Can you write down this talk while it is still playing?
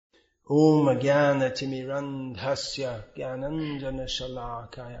Om Jnana-timirandhasya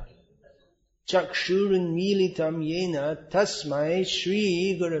Jnananjana-shalakaya Chakshurunmilitam Yena Tasmai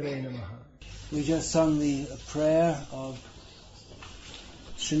Shri Gurave Namaha. We just sung the prayer of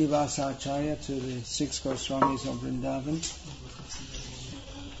Srinivasa Acharya to the 6 Goswamis of Vrindavan.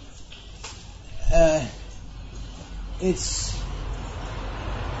 It's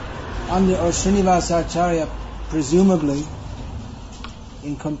under Srinivasa Acharya, presumably,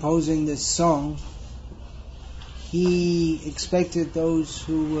 in composing this song, he expected those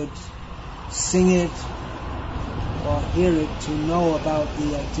who would sing it or hear it to know about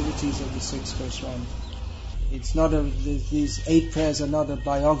the activities of the 6 Goswamis. It's not these 8 prayers are not a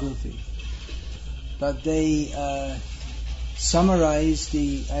biography, but they summarize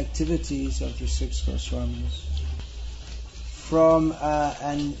the activities of the 6 Goswamis from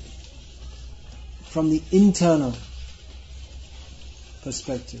the internal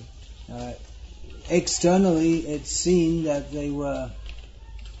perspective. Externally, it's seen that they were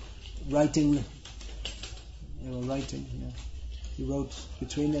writing. He wrote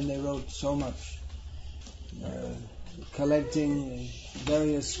between them. They wrote so much, collecting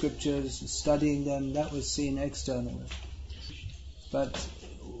various scriptures, studying them. That was seen externally. But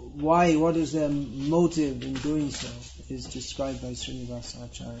why? What is their motive in doing so? Is described by Srinivasa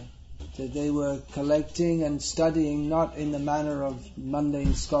Acharya. That they were collecting and studying not in the manner of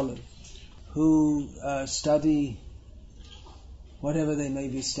mundane scholars who study whatever they may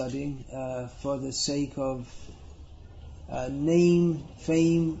be studying for the sake of name,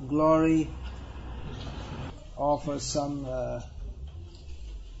 fame, glory, or for some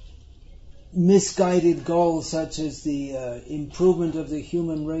misguided goal such as the improvement of the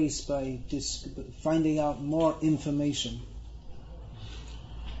human race by finding out more information.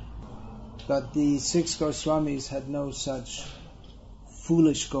 But the 6 Goswamis had no such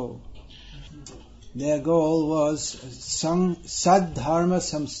foolish goal. Their goal was Saddharma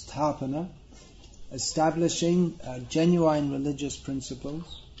Samsthapana, establishing genuine religious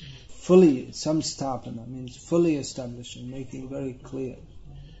principles. Fully Samsthapana means fully establishing, making very clear.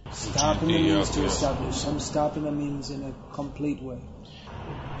 Sthapana means to establish. Samsthapana means in a complete way.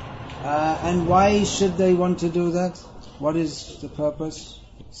 And why should they want to do that? What is the purpose?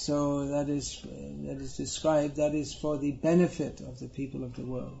 So that is described, that is for the benefit of the people of the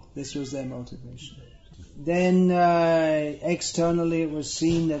world. This was their motivation. Then externally it was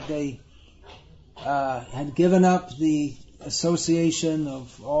seen that they had given up the association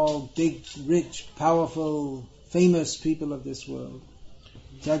of all big, rich, powerful, famous people of this world.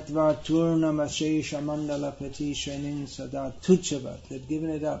 Jaktva Turna Mashesha Mandala Pati Shenin Sada Tuchavat. They'd given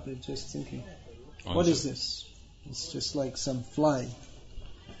it up. They're just thinking, what is this? It's just like some fly.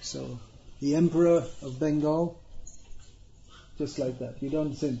 So, the Emperor of Bengal, just like that. You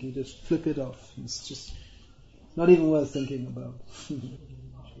don't think, you just flip it off. It's just not even worth thinking about.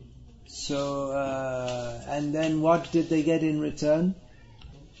 So, and then what did they get in return?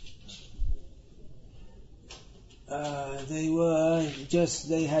 They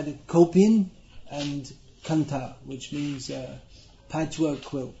had kopin and kanta, which means patchwork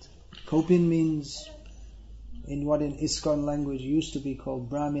quilt. Kopin means in what in ISKCON language used to be called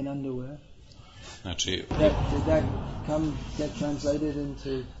Brahmin underwear. Did that get translated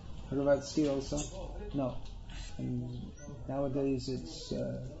into Hrvatski also? No. And nowadays it's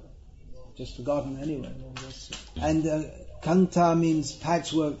just forgotten anyway. And kanta means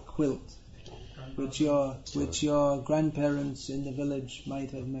patchwork quilt, which your grandparents in the village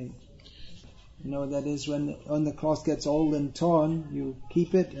might have made. You know, that is when the cloth gets old and torn, you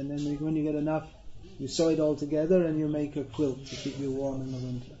keep it, and then when you get enough, you sew it all together and you make a quilt to keep you warm in the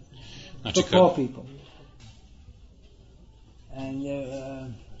winter. For poor people.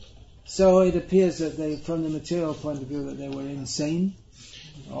 And so it appears that they, from the material point of view, that they were insane.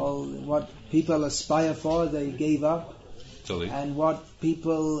 All what people aspire for, they gave up. And what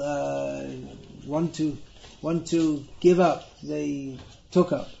people want to give up, they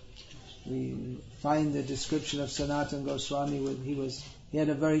took up. We find the description of Sanatana Goswami he had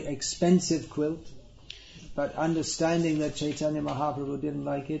a very expensive quilt, but understanding that Chaitanya Mahaprabhu didn't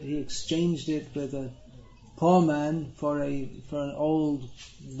like it, he exchanged it with a poor man for an old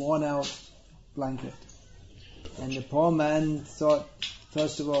worn out blanket. And the poor man thought,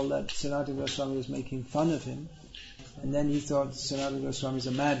 first of all, that Sanatana Goswami was making fun of him, and then he thought Sanatana Goswami is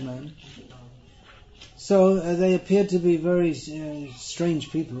a madman. So they appeared to be very strange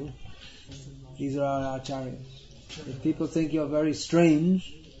people. These are our acharyas. If people think you're very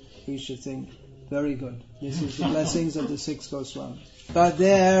strange, we should think, very good. This is the blessings of the 6 Goswamis. But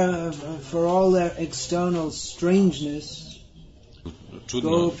for all their external strangeness,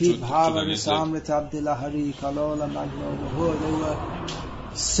 Gopi Bhava Rasamrita Abdilahari Kalola Magno Muhur. They were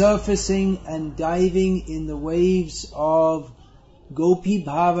surfacing and diving in the waves of Gopi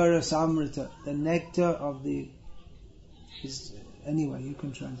Bhava Rasamrita, the nectar of the... Anyway, you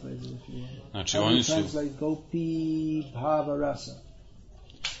can translate it if you want. Translate Gopi Bhava Rasa.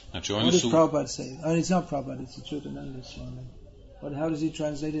 What does Prabhupada say? Oh, it's not Prabhupada, it's the Chutananda Swami. But how does he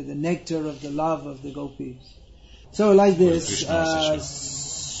translate it? The nectar of the love of the gopis. So like this,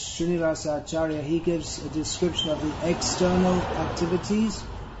 Srinivasa Acharya, he gives a description of the external activities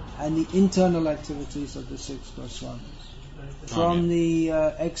and the internal activities of the six Goswamis. From the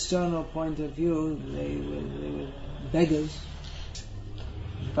external point of view, they were beggars,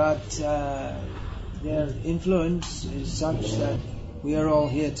 but their influence is such that we are all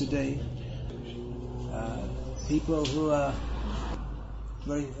here today. People who are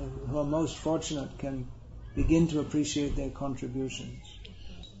most fortunate can begin to appreciate their contributions.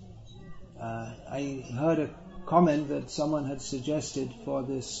 I heard a comment that someone had suggested for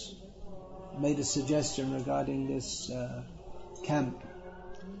this, made a suggestion regarding this camp.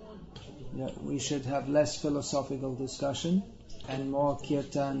 We should have less philosophical discussion and more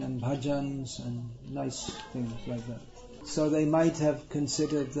kirtan and bhajans and nice things like that. So they might have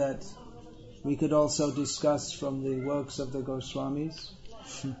considered that we could also discuss from the works of the Goswamis.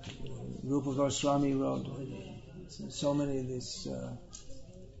 Rupa Goswami wrote so many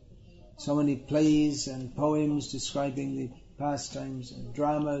plays and poems describing the pastimes and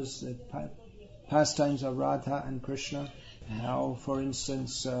dramas, the pastimes of Radha and Krishna. How, for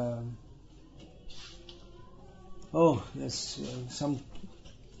instance, there's some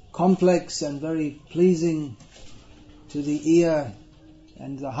complex and very pleasing to the ear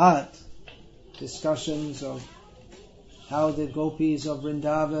and the heart discussions of how the gopis of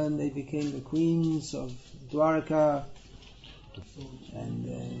Vrindavan, they became the queens of Dwarka, and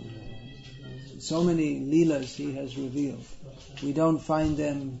so many leelas he has revealed. We don't find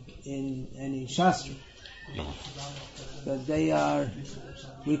them in any shastra, but they are,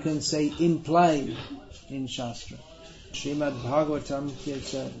 we can say, implied in shastra. Srimad Bhagavatam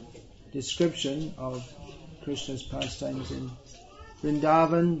gives a description of Krishna's pastimes in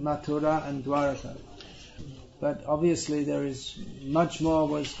Vrindavan, Mathura and Dwaraka. But obviously there is much more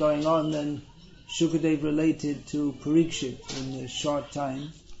was going on than Shukadev related to Parikshit in the short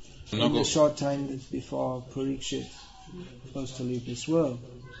time before Parikshit was supposed to leave this world.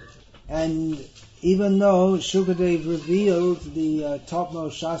 And even though Shukadev revealed the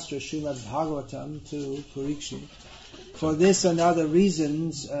topmost Shastra, Srimad Bhagavatam, to Parikshit, for this and other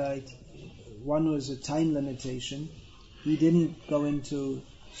reasons, one was a time limitation, he didn't go into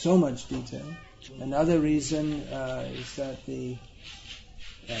so much detail. Another reason is that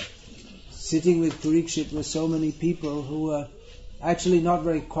sitting with Parikshit were so many people who were actually not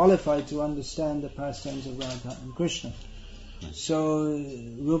very qualified to understand the pastimes of Radha and Krishna. So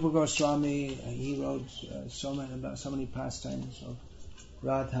Rupa Goswami, he wrote so many pastimes of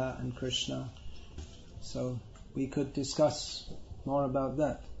Radha and Krishna. So we could discuss more about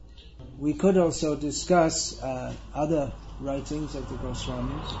that. We could also discuss other writings of the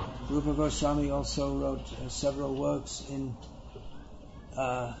Goswamis. Rupa Goswami also wrote several works in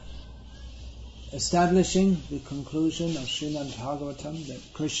establishing the conclusion of Srimad Bhagavatam that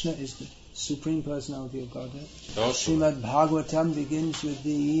Krishna is the Supreme Personality of Godhead. Srimad Bhagavatam begins with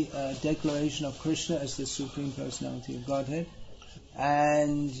the declaration of Krishna as the Supreme Personality of Godhead,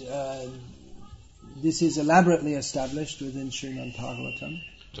 and this is elaborately established within Srimad Bhagavatam.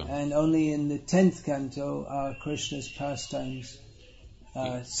 And only in the 10th canto are Krishna's pastimes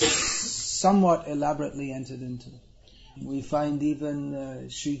somewhat elaborately entered into. We find even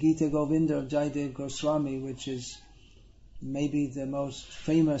Sri Gita Govinda of Jayadev Goswami, which is maybe the most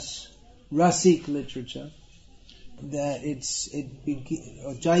famous Rasik literature, that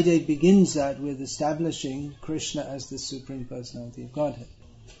Jayadev begins that with establishing Krishna as the Supreme Personality of Godhead.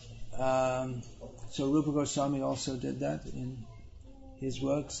 So Rupa Goswami also did that in his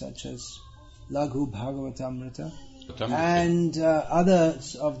works such as Laghu Bhagavatamrita, and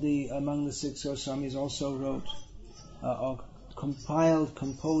others among the six Goswamis also wrote or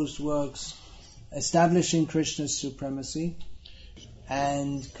composed works establishing Krishna's supremacy,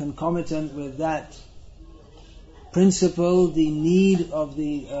 and concomitant with that principle, the need of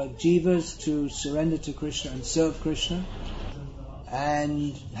the jivas to surrender to Krishna and serve Krishna,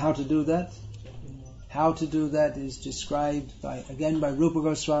 and how to do that. How to do that is described by Rupa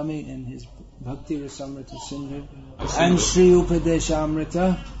Goswami in his Bhakti Rasamrita Sindhu, and Sri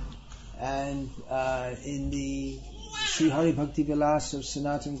Upadeshamrita, and in the Sri Hari Bhakti Vilas of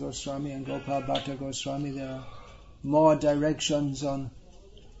Sanatana Goswami and Gopal Bhatta Goswami, there are more directions on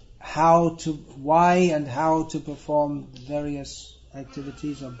why and how to perform various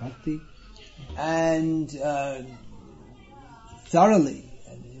activities of bhakti, and thoroughly,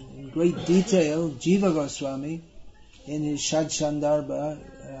 in great detail, Jiva Goswami, in his Shad Shandarbha,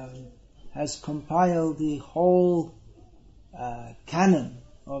 has compiled the whole canon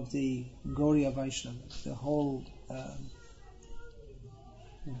of the Gauriya Vaishnavas, the whole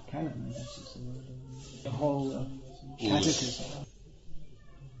canon, I guess is the word, the whole catechism.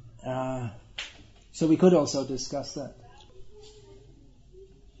 So we could also discuss that.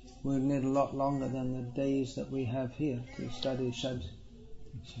 We'll need a lot longer than the days that we have here to study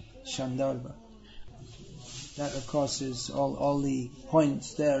Shandarbha. That, of course, is all the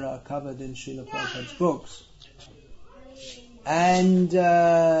points there are covered in Srila Prabhupada's books. And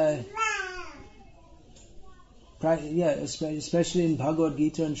especially in Bhagavad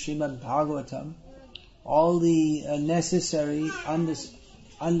Gita and Srimad Bhagavatam, all the necessary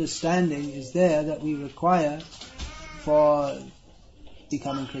understanding is there that we require for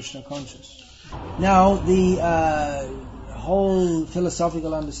becoming Krishna conscious. Now, the whole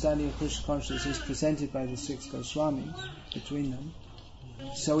philosophical understanding of Krishna consciousness is presented by the 6 Goswamis between them.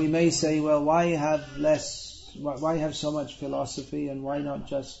 So we may say, well, why have so much philosophy, and why not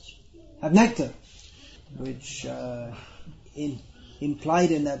just have nectar? Which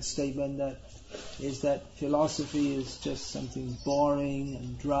implied in that statement is that philosophy is just something boring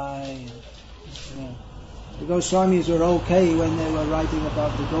and dry. And, the Goswamis were okay when they were writing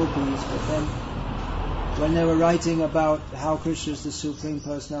about the gopis, but then when they were writing about how Krishna is the Supreme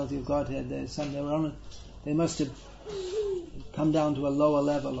Personality of Godhead, they must have come down to a lower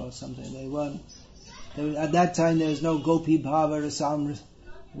level or something. At that time there was no Gopi Bhava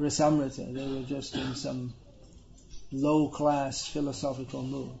Rasamrita. They were just in some low-class philosophical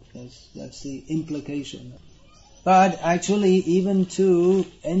mood. That's the implication. But actually, even to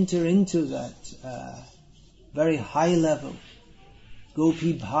enter into that very high level,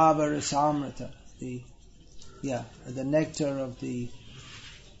 Gopi Bhava Rasamrita, the nectar of the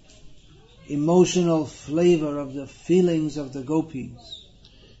emotional flavor of the feelings of the gopis,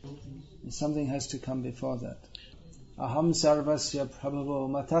 something has to come before that. Aham sarvasya prabhavo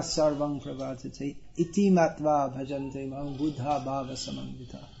matas sarvang pravartate iti matva bhajante mam buddha bhava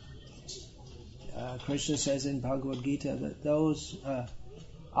samandita. Krishna says in Bhagavad Gita that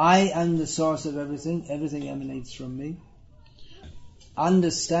I am the source of everything emanates from me.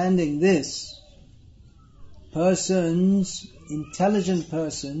 Understanding this, intelligent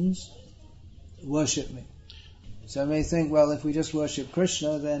persons worship me. So I may think, well, if we just worship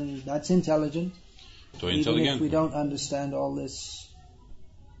Krishna, then that's intelligent. Even if we don't understand all this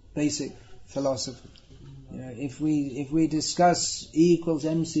basic philosophy. If we discuss E equals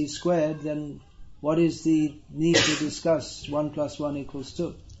mc squared, then what is the need to discuss 1 + 1 =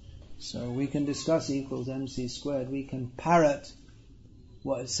 2? So we can discuss E equals mc squared. We can parrot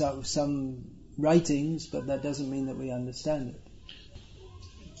some writings, but that doesn't mean that we understand it.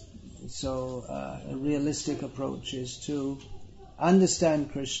 So a realistic approach is to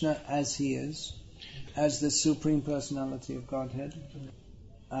understand Krishna as he is, as the Supreme Personality of Godhead,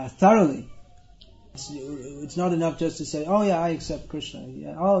 thoroughly. It's not enough just to say, oh yeah, I accept Krishna.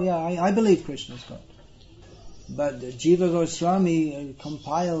 I believe Krishna is God. But Jiva Goswami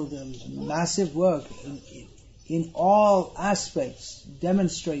compiled a massive work in all aspects,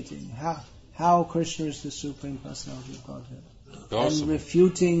 demonstrating how Krishna is the Supreme Personality of Godhead. Awesome. And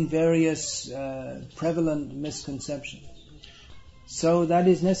refuting various prevalent misconceptions. So that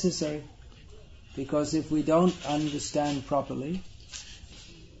is necessary, because if we don't understand properly,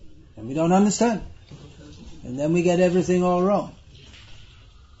 then we don't understand. And then we get everything all wrong.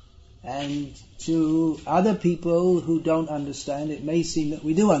 And to other people who don't understand, it may seem that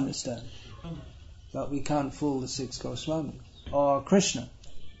we do understand. But we can't fool the 6 Goswamis or Krishna.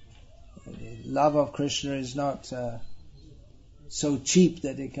 Love of Krishna is not so cheap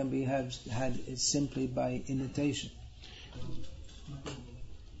that it can be had simply by imitation.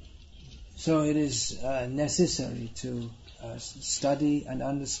 So it is necessary to study and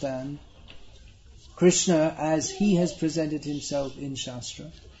understand Krishna as he has presented himself in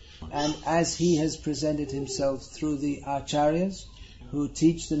Shastra, and as he has presented himself through the acharyas who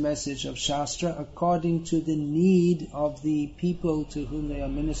teach the message of Shastra according to the need of the people to whom they are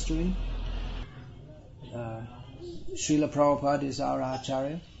ministering. Srila Prabhupada is our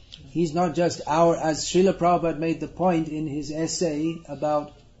acharya. He's not just as Srila Prabhupada made the point in his essay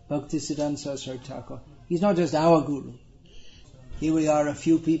about Bhaktisiddhanta Saraswati Thakur, he's not just our guru. Here we are, a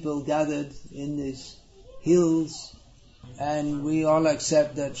few people gathered in these hills, and we all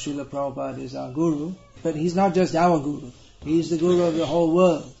accept that Srila Prabhupada is our guru, but he's not just our guru. He's the guru of the whole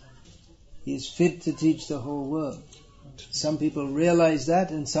world. He is fit to teach the whole world. Some people realize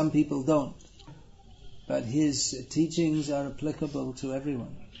that and some people don't. But his teachings are applicable to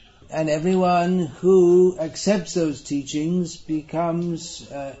everyone. And everyone who accepts those teachings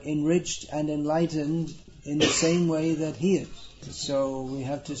becomes enriched and enlightened in the same way that he is. So we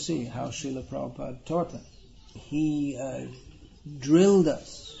have to see how Srila Prabhupada taught us. He drilled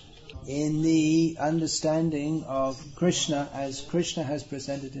us in the understanding of Krishna as Krishna has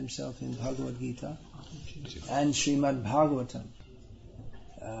presented himself in Bhagavad Gita and Srimad Bhagavatam.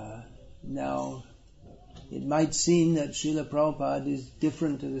 Now, it might seem that Srila Prabhupada is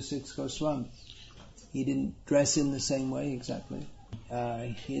different to the six Goswamis. He didn't dress in the same way exactly.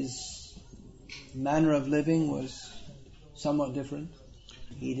 His manner of living was somewhat different.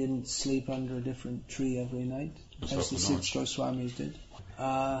 He didn't sleep under a different tree every night, as the six Goswamis did.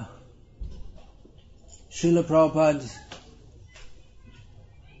 Srila Prabhupada,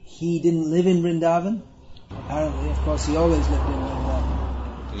 he didn't live in Vrindavan. Apparently, of course, he always lived in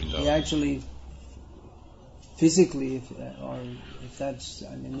Vrindavan. He actually, physically,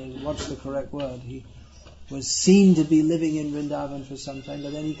 what's the correct word? He was seen to be living in Vrindavan for some time,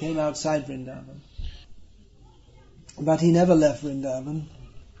 but then he came outside Vrindavan. But he never left Vrindavan.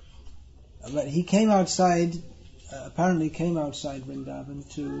 But he came outside, apparently came outside Vrindavan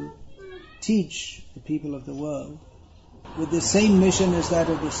to teach the people of the world with the same mission as that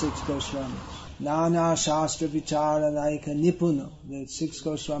of the six Goswamis. Nana Shastra Vichara Laika Nipuno. The six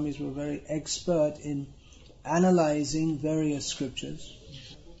Goswamis were very expert in analyzing various scriptures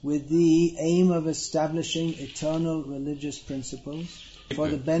with the aim of establishing eternal religious principles for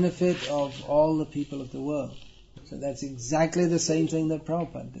the benefit of all the people of the world. So that's exactly the same thing that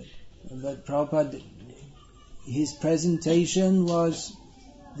Prabhupada did. But Prabhupada, his presentation was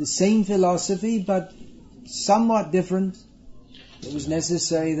the same philosophy but somewhat different. It was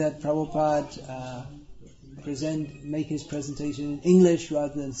necessary that Prabhupada make his presentation in English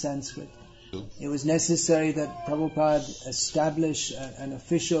rather than Sanskrit. It was necessary that Prabhupada establish an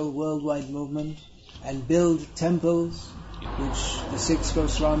official worldwide movement and build temples, which the six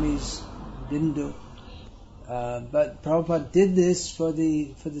Goswamis didn't do. But Prabhupada did this for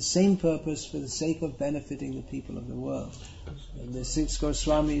the same purpose, for the sake of benefiting the people of the world. And the six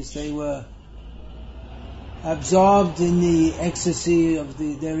Goswamis, they were absorbed in the ecstasy of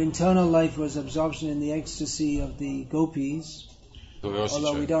their internal life was absorption in the ecstasy of the gopis.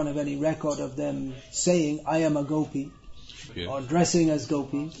 Although we don't have any record of them saying, I am a gopi, or dressing as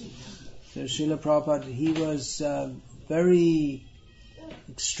gopis. So Srila Prabhupada, he was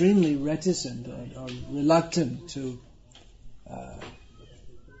extremely reticent or reluctant to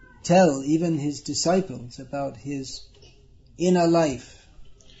tell even his disciples about his inner life.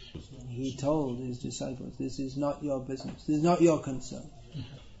 He told his disciples, this is not your business, this is not your concern.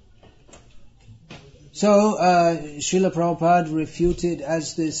 So, Srila Prabhupada refuted,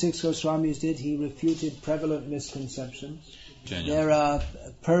 as the six Goswamis did, he refuted prevalent misconceptions. There are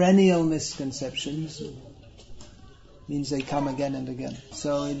perennial misconceptions, means they come again and again.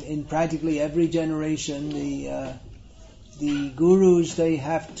 So in practically every generation, the gurus, they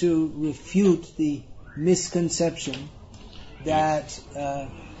have to refute the misconception that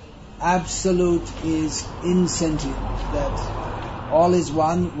absolute is insentient, that all is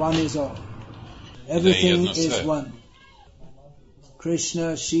one, one is all. Everything is one.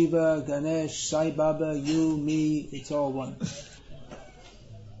 Krishna, Shiva, Ganesh, Sai Baba, you, me, it's all one.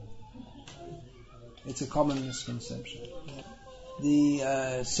 It's a common misconception.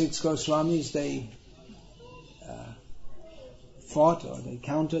 The six Goswamis, they fought or they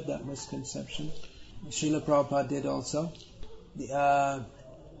countered that misconception. Srila Prabhupada did also. The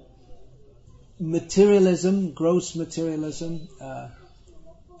materialism, gross materialism,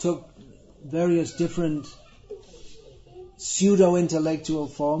 took various different pseudo-intellectual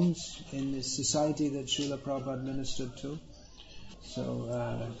forms in the society that Srila Prabhupada ministered to.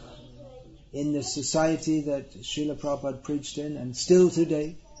 So, in the society that Srila Prabhupada preached in, and still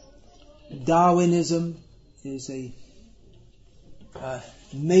today, Darwinism is a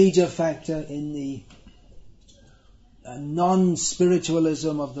major factor in the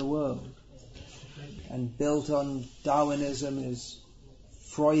non-spiritualism of the world. And built on Darwinism is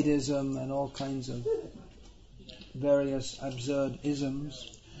Freudism and all kinds of various absurd isms.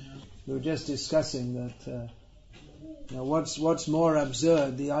 We were just discussing that what's more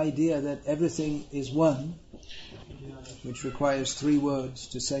absurd, the idea that everything is one, which requires 3 words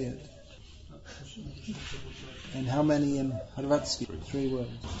to say it. And how many in Harvatsky? 3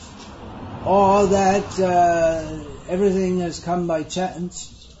 words. Or that everything has come by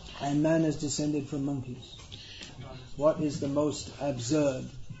chance and man has descended from monkeys. What is the most absurd?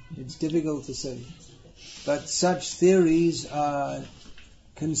 It's difficult to say. But such theories are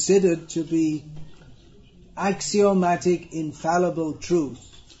considered to be axiomatic, infallible truth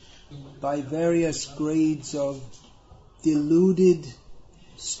by various grades of deluded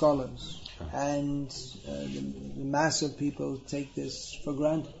scholars. And the mass of people take this for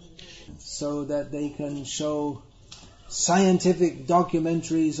granted, so that they can show scientific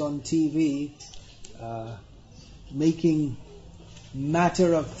documentaries on TV making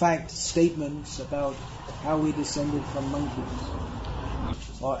matter-of-fact statements about how we descended from monkeys.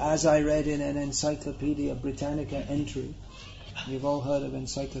 Or as I read in an Encyclopedia Britannica entry, you've all heard of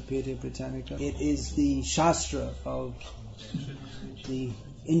Encyclopedia Britannica, it is the Shastra of the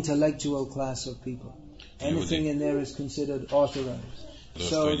intellectual class of people. Anything in there is considered authorized.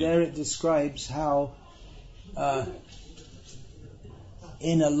 So there it describes how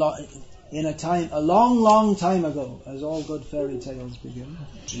in a long time ago, as all good fairy tales begin,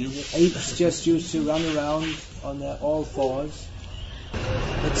 the apes just used to run around on their all fours.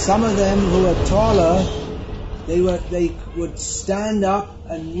 But some of them who were taller, they would stand up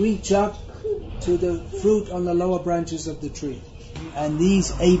and reach up to the fruit on the lower branches of the tree. And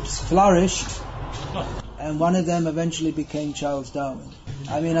these apes flourished, and one of them eventually became Charles Darwin.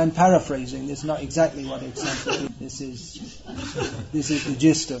 I mean, I'm paraphrasing. This is not exactly what it said. This is the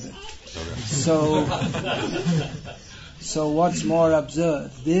gist of it. So what's more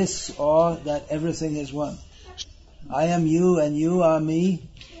absurd, this or that everything is one? I am you and you are me,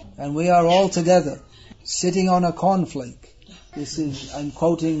 and we are all together, sitting on a cornflake. I'm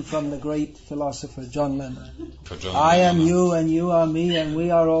quoting from the great philosopher John Lennon. I am you and you are me, and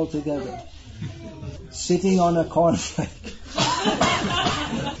we are all together, sitting on a cornflake,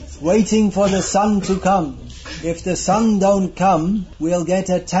 waiting for the sun to come. If the sun don't come, we'll get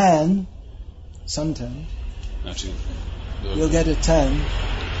a tan, suntan. You'll get a tan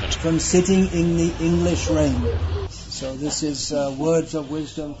from sitting in the English rain. So this is words of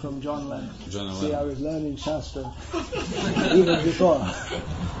wisdom from John Lennon. See, I was learning Shastra even before.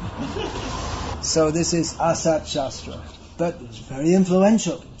 So this is Asat Shastra. But it's very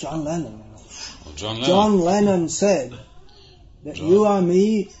influential. John Lennon. John Lennon said that you are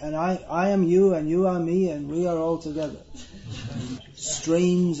me and I am you and you are me and we are all together.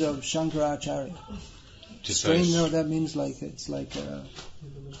 Strains of Shankaracharya. Strain, no, that means like it's like a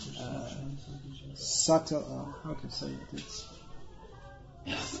subtle. How to say it?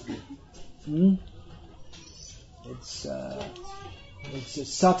 It's a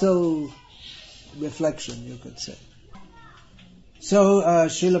subtle reflection, you could say. So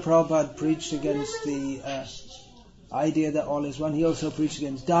Srila Prabhupada preached against the idea that all is one. He also preached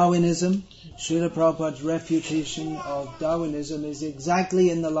against Darwinism. Srila Prabhupada's refutation of Darwinism is exactly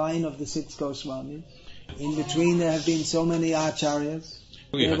in the line of the six Goswamis. In between there have been so many acharyas.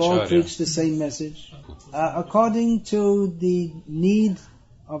 They have all preached the same message. According to the need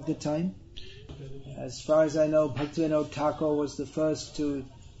of the time. As far as I know, Bhaktivinoda Thakur was the first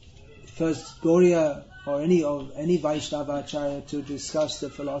Gauriya or any Vaishnava acharya to discuss the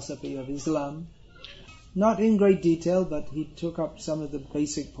philosophy of Islam. Not in great detail, but he took up some of the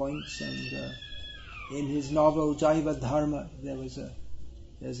basic points, and in his novel Jaiva Dharma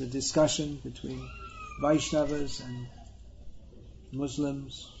there's a discussion between Vaishnavas and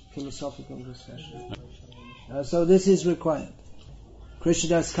Muslims, philosophical discussion. So this is required.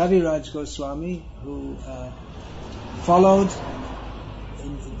 Krishnadas Kaviraj Goswami, who followed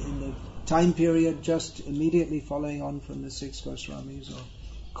in the time period just immediately following on from the six Goswamis, or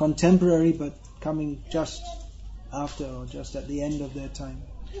contemporary but coming just after or just at the end of their time.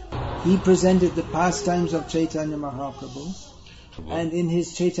 He presented the pastimes of Chaitanya Mahaprabhu, and in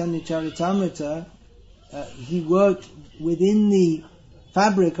his Chaitanya Charitamrita he worked within the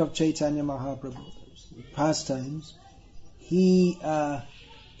fabric of Chaitanya Mahaprabhu, pastimes. He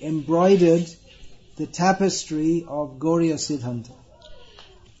embroidered the tapestry of Gauriya Siddhanta.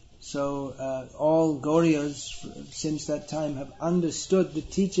 So all Gauriyas since that time have understood the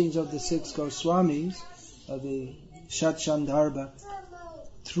teachings of the six Goswamis, of the Shat Shandarbha,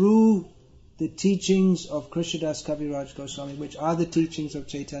 through the teachings of Krishnadas Kaviraj Goswami, which are the teachings of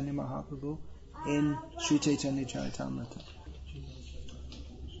Chaitanya Mahaprabhu in Sri Chaitanya Charitamrita.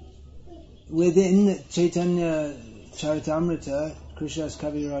 Within Chaitanya Charitamrita, Krishnadas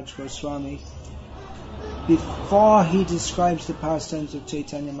Kaviraj Goswami, before he describes the pastimes of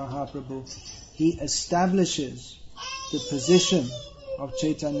Chaitanya Mahaprabhu, he establishes the position of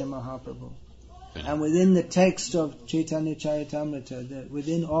Chaitanya Mahaprabhu. And within the text of Chaitanya Charitamrita,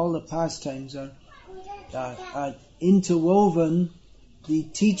 within all the pastimes are interwoven the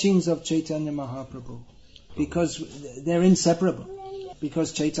teachings of Chaitanya Mahaprabhu, because they're inseparable.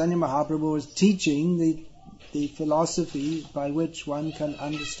 because Chaitanya Mahaprabhu was teaching the philosophy by which one can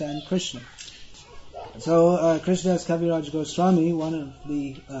understand Krishna. So Krishnadas Kaviraj Goswami, one of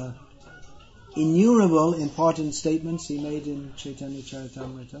the innumerable important statements he made in Chaitanya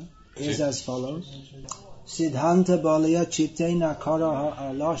Charitamrita is as follows: Siddhanta balaya chitte na karaha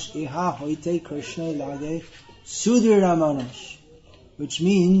alash iha hoite Krishna lage sudhiramanash, which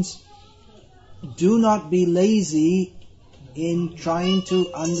means do not be lazy in trying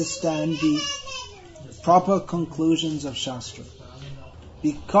to understand the proper conclusions of Shastra,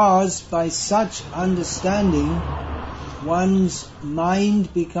 because by such understanding one's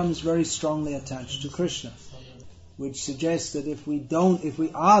mind becomes very strongly attached to Krishna, which suggests that if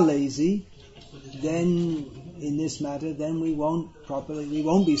we are lazy, then in this matter, then we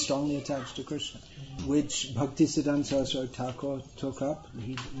won't be strongly attached to Krishna, which Bhaktisiddhanta Saraswati Thakur took up.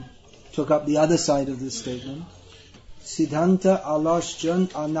 He took up the other side of this statement. Siddhanta alashjan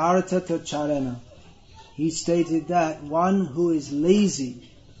anartha charana. He stated that one who is lazy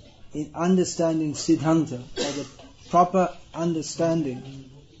in understanding Siddhanta, or the proper understanding,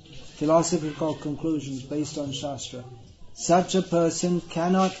 philosophical conclusions based on Shastra, such a person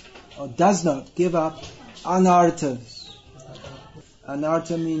cannot or does not give up anarthas.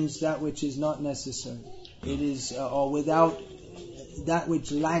 Anartha means that which is not necessary. It is, or without, that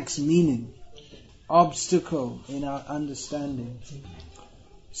which lacks meaning, obstacle in our understanding.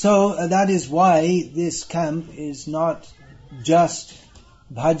 So that is why this camp is not just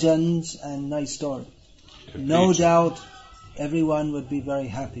bhajans and nice stories. No doubt everyone would be very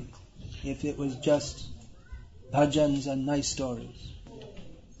happy if it was just bhajans and nice stories.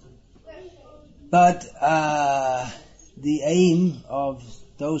 But the aim of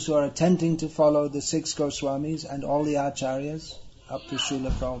those who are attempting to follow the 6 Goswamis and all the acharyas up to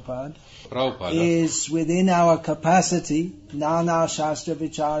Srila Prabhupada is within our capacity, Nana Shastra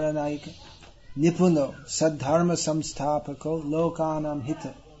Vicharanaika Nipuno Sadharma Samsthapako Lokanam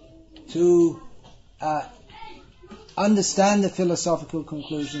Hita, to understand the philosophical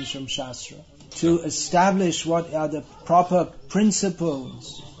conclusions from Shastra, to establish what are the proper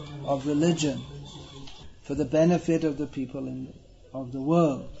principles of religion for the benefit of the people of the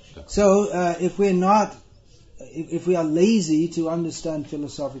world. So if we are lazy to understand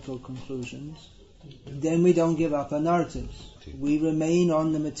philosophical conclusions, then we don't give up anarthas. We remain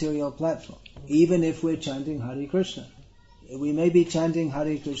on the material platform, even if we're chanting Hare Krishna. We may be chanting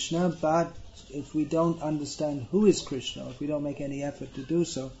Hare Krishna, but if we don't understand who is Krishna, if we don't make any effort to do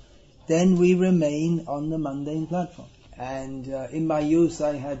so, then we remain on the mundane platform. And in my youth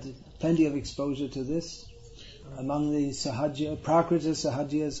I had plenty of exposure to this among the Prakrita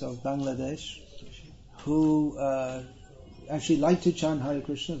Sahajiyas of Bangladesh, who actually like to chant Hare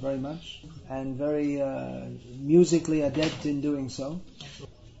Krishna very much, and very musically adept in doing so,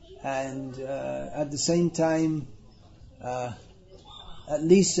 and at the same time at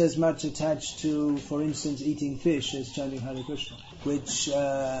least as much attached to, for instance, eating fish as chanting Hare Krishna, which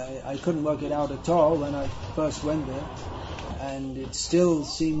I couldn't work it out at all when I first went there, and it still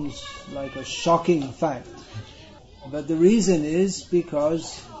seems like a shocking fact. But the reason is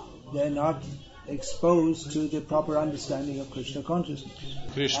because they're not exposed to the proper understanding of Krishna consciousness.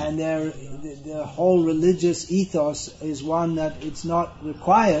 And the whole religious ethos is one that it's not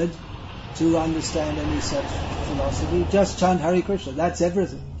required to understand any such philosophy. Just chant Hare Krishna, that's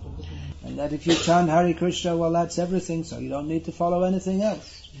everything. And that if you chant Hare Krishna, well, that's everything, so you don't need to follow anything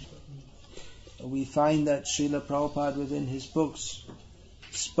else. We find that Srila Prabhupada within his books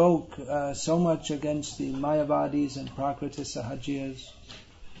spoke so much against the Mayavadis and Prakrita Sahajiyas,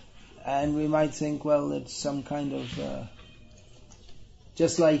 and we might think, well, it's some kind of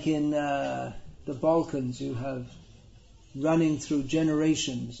just like in the Balkans, you have running through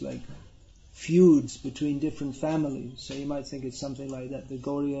generations, like feuds between different families. So you might think it's something like that, the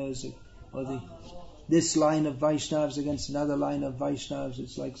Gauryas, or this line of Vaishnavas against another line of Vaishnavas.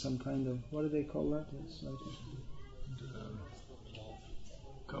 It's like some kind of, what do they call that? It's like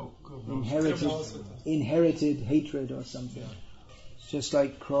inherited hatred or something. It's just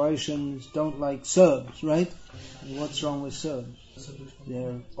like Croatians don't like Serbs, right? And what's wrong with Serbs?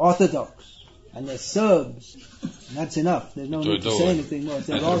 They're Orthodox and they're Serbs, and that's enough. There's no need to say anything more. If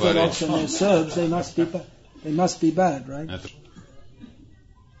they're Orthodox and they're Serbs, they must be bad, right?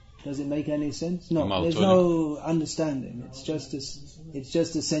 Does it make any sense? No, there's no understanding. It's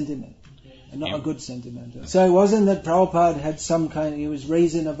just a sentiment, and not a good sentiment. So it wasn't that Prabhupada had some kind. He was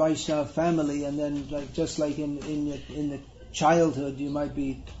raised in a Vaishnava family, and then just like in the childhood, you might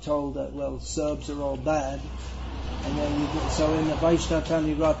be told that, well, Serbs are all bad, And then so in the Vaishnava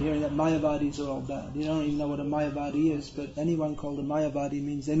family you grow up hearing that Mayavadis are all bad. You don't even know what a Mayavadi is, but anyone called a Mayavadi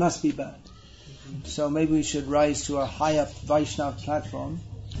means they must be bad. So maybe we should rise to a higher Vaishnava platform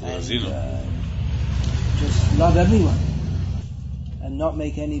and just love everyone and not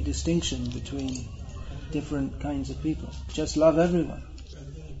make any distinction between different kinds of people. Just love everyone,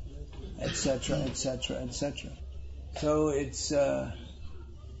 etc., etc., etc. So it's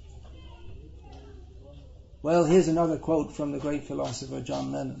well, here's another quote from the great philosopher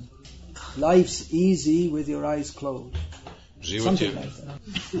John Lennon. Life's easy with your eyes closed. Something like that.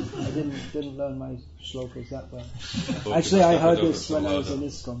 I didn't learn my shlokas that well. Actually, I heard this when I was in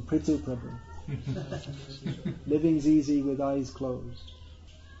ISKCON. Prithu Prabhu. Living's easy with eyes closed.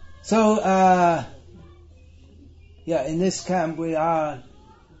 So, in this camp we are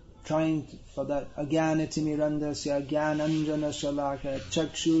trying for that Agyanatimirandasya Agyananjana Shalaka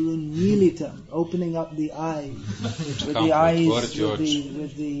Chakshurun Militam, opening up the eyes with the eyes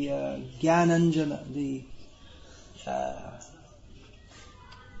with the Gyananjana, the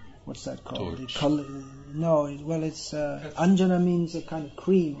what's that called? The color, it's Anjana means a kind of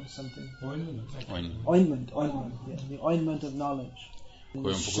cream or something. Ointment. Yeah, the ointment of knowledge.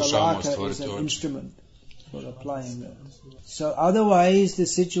 Shalaka is an instrument for applying that. So otherwise the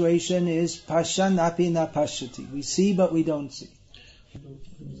situation is pashan api na pashyati. We see but we don't see.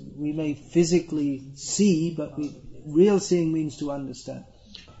 We may physically see, but real seeing means to understand.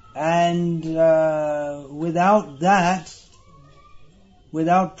 And without that,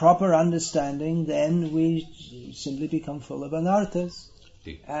 without proper understanding, then we simply become full of anarthas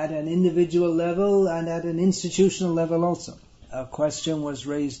at an individual level and at an institutional level also. A question was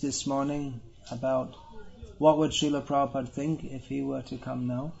raised this morning about what would Srila Prabhupada think if he were to come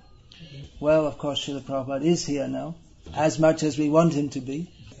now. Well, of course, Srila Prabhupada is here now, as much as we want him to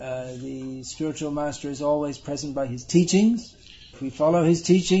be. The spiritual master is always present by his teachings. If we follow his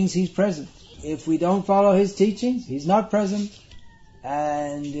teachings, he's present. If we don't follow his teachings, he's not present.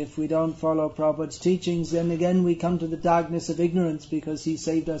 And if we don't follow Prabhupada's teachings, then again we come to the darkness of ignorance, because he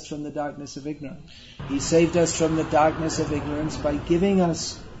saved us from the darkness of ignorance. He saved us from the darkness of ignorance by giving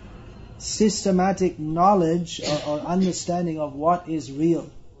us systematic knowledge or understanding of what is real.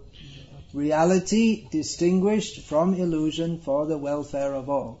 Reality distinguished from illusion for the welfare of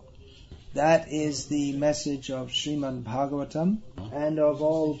all. That is the message of Srimad Bhagavatam and of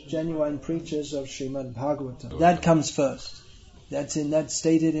all genuine preachers of Srimad Bhagavatam. That comes first. That's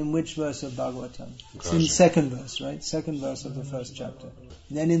stated in which verse of Bhagavatam? It's in second verse, right? Second verse of the first chapter.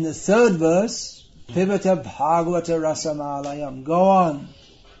 Then in the third verse, Pibata Bhagavata Rasamalayam. Go on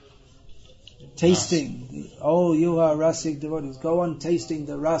tasting. Oh, you are Rasik devotees. Go on tasting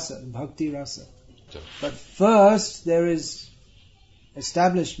the rasa, Bhakti rasa. But first there is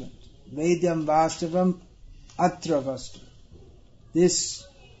establishment. Vedyam Vastavam Atra Vastu. This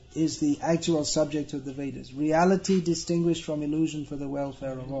is the actual subject of the Vedas. Reality distinguished from illusion for the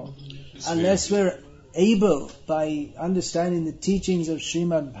welfare of all. Unless we're able, by understanding the teachings of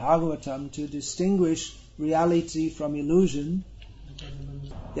Srimad Bhagavatam, to distinguish reality from illusion,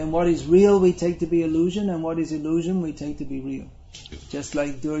 then what is real we take to be illusion, and what is illusion we take to be real. Just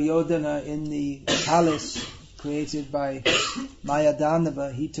like Duryodhana in the palace created by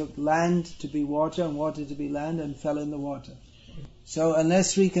Mayadanava, he took land to be water and water to be land and fell in the water. So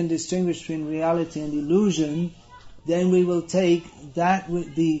unless we can distinguish between reality and illusion, then we will take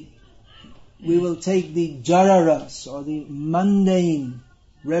the jara ras, or the mundane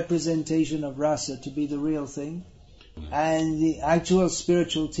representation of rasa, to be the real thing, and the actual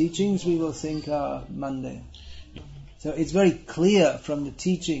spiritual teachings we will think are mundane. So it's very clear from the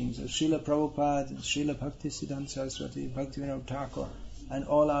teachings of Srila Prabhupada and Srila Bhaktisiddhanta Saraswati, Bhaktivinoda Thakur, and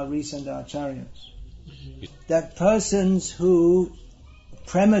all our recent acharyas, that persons who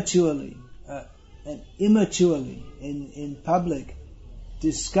prematurely and immaturely in public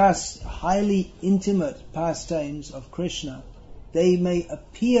discuss highly intimate pastimes of Krishna, they may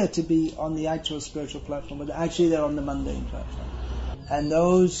appear to be on the actual spiritual platform, but actually they're on the mundane platform. And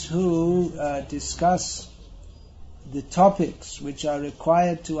those who discuss the topics which are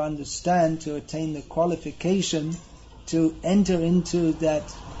required to understand to attain the qualification to enter into that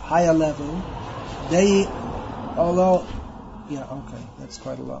higher level, that's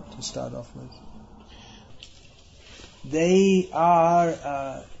quite a lot to start off with. They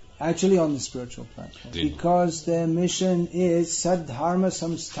are actually on the spiritual platform, because their mission is Saddharma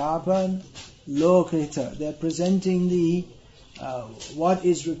Samsthapan Lokrita. They're presenting what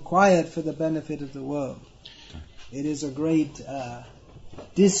is required for the benefit of the world. It is a great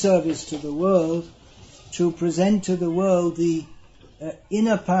disservice to the world to present to the world the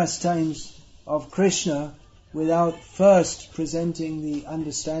inner pastimes of Krishna without first presenting the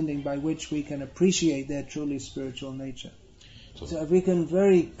understanding by which we can appreciate their truly spiritual nature. So if we can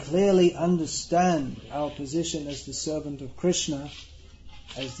very clearly understand our position as the servant of Krishna,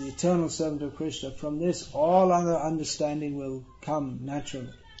 as the eternal servant of Krishna, from this all other understanding will come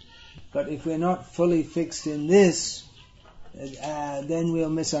naturally. But if we're not fully fixed in this, then we'll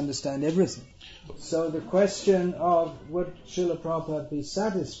misunderstand everything. So the question of would Srila Prabhupada be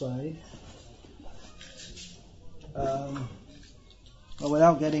satisfied,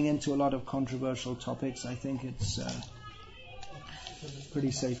 without getting into a lot of controversial topics, I think it's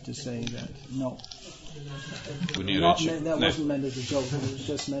pretty safe to say that no. That wasn't meant as a joke, it was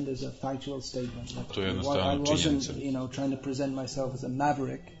just meant as a factual statement. I wasn't, trying to present myself as a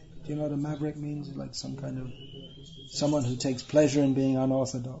maverick. Do you know what a maverick means? Like some kind of someone who takes pleasure in being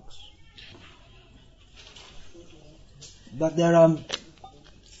unorthodox. But there are,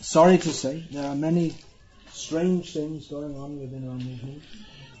 sorry to say, there are many strange things going on within our movement.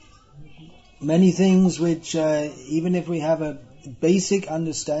 Many things which, even if we have a basic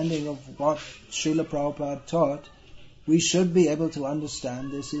understanding of what Srila Prabhupada taught, we should be able to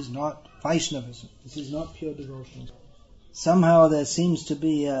understand this is not Vaishnavism. This is not pure devotion. Somehow there seems to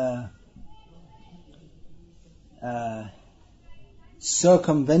be a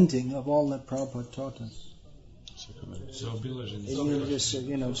circumventing of all that Prabhupada taught us. Just,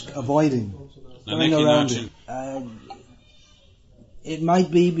 avoiding, going around it. It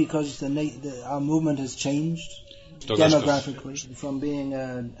might be because our movement has changed demographically from being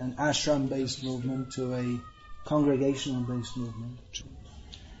an ashram-based movement to a congregational-based movement.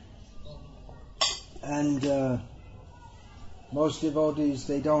 And most devotees,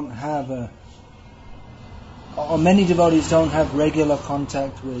 they don't have many devotees don't have regular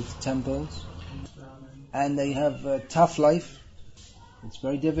contact with temples, and they have a tough life. It's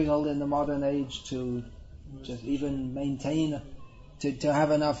very difficult in the modern age to just even maintain, to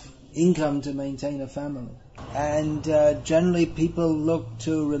have enough income to maintain a family. And generally people look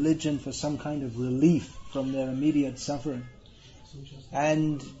to religion for some kind of relief from their immediate suffering.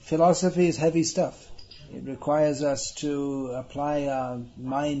 And philosophy is heavy stuff. It requires us to apply our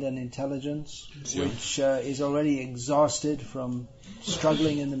mind and intelligence, which is already exhausted from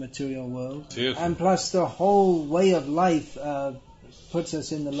struggling in the material world. And plus the whole way of life puts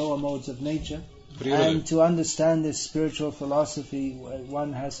us in the lower modes of nature. And to understand this spiritual philosophy,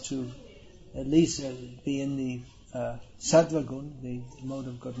 one has to at least be in the sattva gun, the mode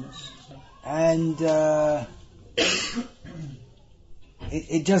of goodness. And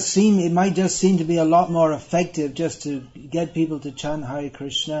it might just seem to be a lot more effective just to get people to chant Hare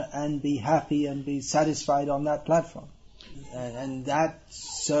Krishna and be happy and be satisfied on that platform. And that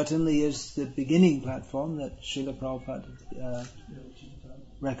certainly is the beginning platform that Srila Prabhupada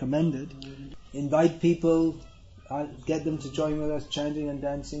recommended. Invite people, get them to join with us chanting and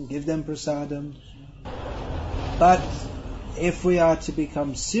dancing, give them prasadam. But if we are to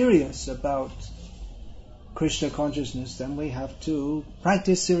become serious about Krishna consciousness, then we have to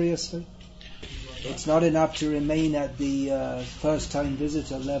practice seriously. It's not enough to remain at the first-time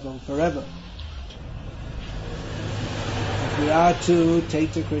visitor level forever. If we are to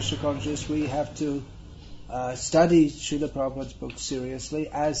take to Krishna consciousness, we have to study Srila Prabhupada's books seriously,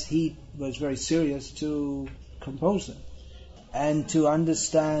 as he was very serious to compose them, and to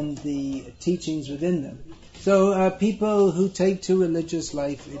understand the teachings within them. So people who take to religious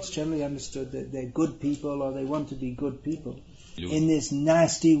life, it's generally understood that they're good people, or they want to be good people. In this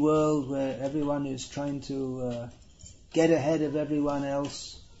nasty world where everyone is trying to get ahead of everyone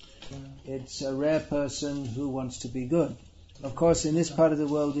else, it's a rare person who wants to be good. Of course, in this part of the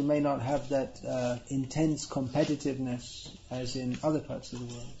world, you may not have that intense competitiveness as in other parts of the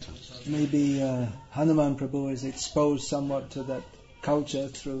world. Maybe Hanuman Prabhu is exposed somewhat to that culture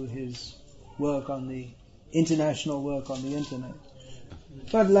through his work on the international work on the internet.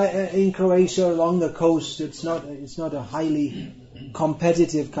 But like in Croatia, along the coast, it's not a highly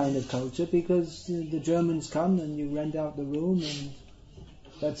competitive kind of culture, because the Germans come and you rent out the room and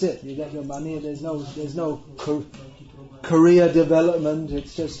that's it. You get your money. There's no career development.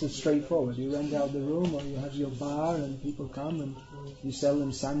 It's just as straightforward. You rent out the room, or you have your bar, and people come and you sell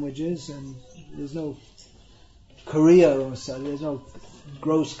them sandwiches, and there's no career or so. There's no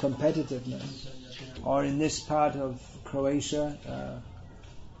gross competitiveness. Or in this part of Croatia,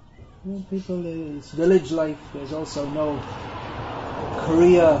 people, it's village life. There's also no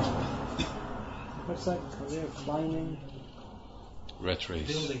career. What's that? Career climbing. Rat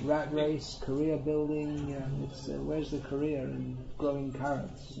race, career building. Where's the career in growing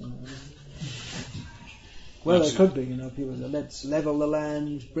carrots? Well, it could be. People say, let's level the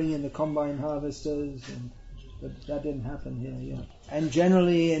land, bring in the combine harvesters, and But that didn't happen here, yeah. And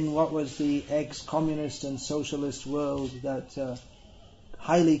generally in what was the ex-communist and socialist world, that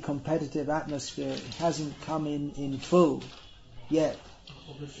highly competitive atmosphere hasn't come in full yet,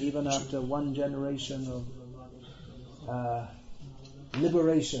 even after one generation of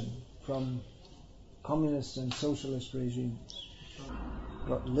liberation from communist and socialist regimes.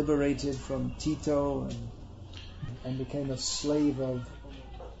 Got liberated from Tito and became a slave of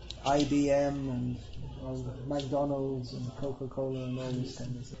IBM and McDonald's and Coca-Cola and all this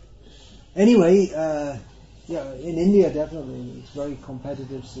kind of stuff. Anyway, in India definitely it's a very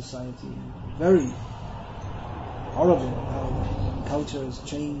competitive society. Very horrible how culture has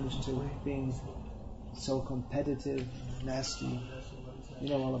changed to being so competitive, nasty. You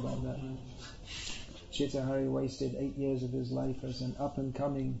know all about that, right? Chitta Hari wasted 8 years of his life as an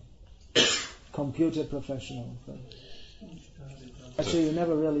up-and-coming computer professional. Actually, you're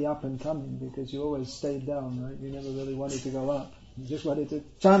never really up-and-coming because you always stayed down, right? You never really wanted to go up. You just wanted to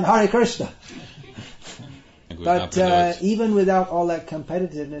chant Hare Krishna. But even without all that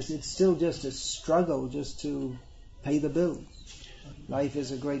competitiveness, it's still just a struggle just to pay the bills. Life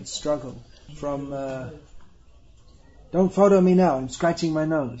is a great struggle. From don't photo me now, I'm scratching my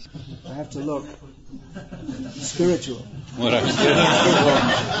nose. I have to look spiritual. You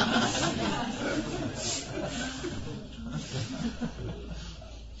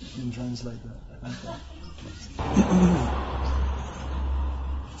can translate that. Okay.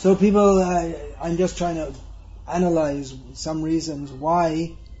 So people, I'm just trying to analyze some reasons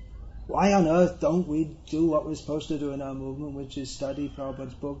why on earth don't we do what we're supposed to do in our movement, which is study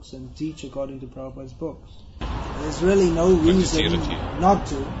Prabhupada's books and teach according to Prabhupada's books. There's really no reason not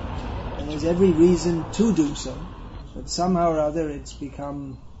to, and there's every reason to do so, but somehow or other it's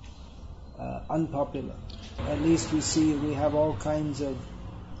become unpopular. At least we have all kinds of,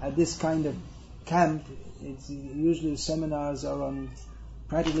 at this kind of camp, it's usually seminars are on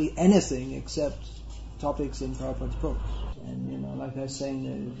practically anything except topics in Prabhupada's books. And like I was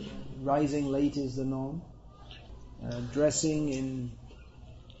saying, rising late is the norm. Dressing in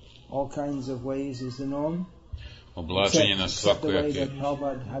all kinds of ways is the norm. Except the way that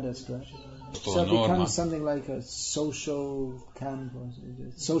Prabhupada had us dress. So it becomes something like a social camp or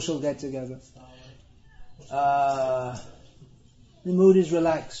social get-together. The mood is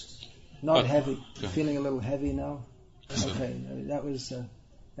relaxed, not heavy. Feeling a little heavy now. Okay,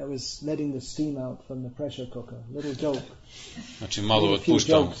 that was letting the steam out from the pressure cooker. Little joke. A few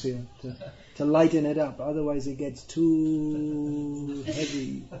jokes here to lighten it up. Otherwise it gets too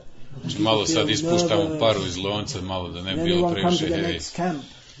heavy. Malo sad ispuštamo paru iz lonca, malo da ne bi bilo previše heavy.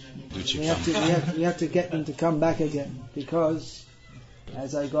 We have to get them to come back again, because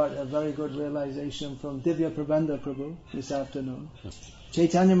as I got a very good realization from Divya Prabandha Prabhu this afternoon,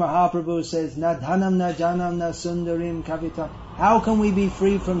 Chaitanya Mahaprabhu says, Na dhanam na janam na sundarim kavita. How can we be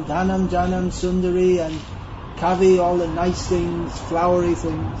free from dhanam, janam, sundari and kavi, all the nice things, flowery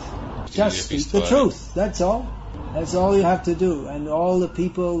things? Just speak the truth, that's all. That's all you have to do. And all the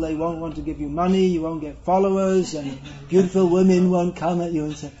people, they won't want to give you money, you won't get followers, and beautiful women won't come at you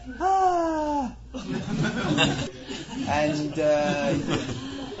and say, ah! And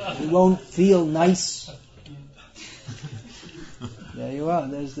you won't feel nice. There you are,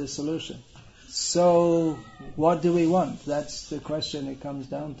 there's the solution. So, what do we want? That's the question it comes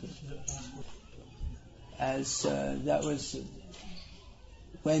down to. As that was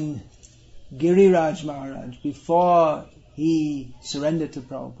when Giriraj Maharaj, before he surrendered to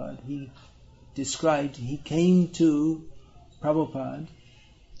Prabhupada, he described, he came to Prabhupada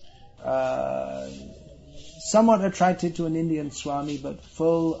somewhat attracted to an Indian Swami, but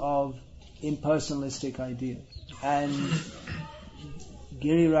full of impersonalistic ideas. And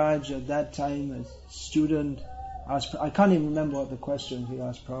Giriraj at that time, as student, asked, I can't even remember what the question he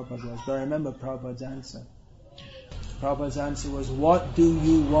asked Prabhupada was, but I remember Prabhupada's answer. Prabhupada's answer was, what do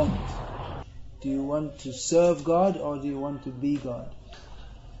you want? Do you want to serve God or do you want to be God?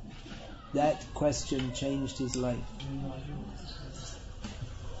 That question changed his life.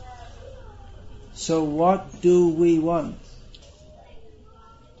 So what do we want?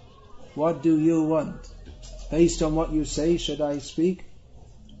 What do you want? Based on what you say, should I speak?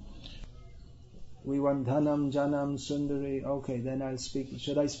 We want dhanam, janam, sundari. Okay, then I'll speak.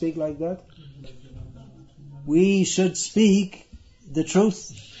 Should I speak like that? We should speak the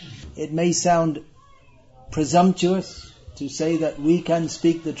truth. It may sound presumptuous to say that we can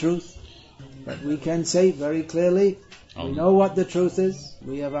speak the truth, but we can say very clearly, we know what the truth is.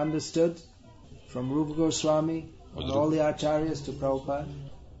 We have understood from Rupa Goswami, from all the acharyas to Prabhupada,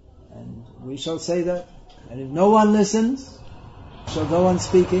 and we shall say that. And if no one listens, So go on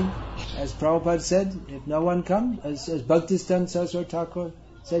speaking, as Prabhupada said, if no one comes, as Bhaktistan Saraswati Thakur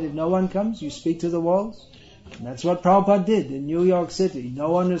said, if no one comes, you speak to the walls. And that's what Prabhupada did in New York City. No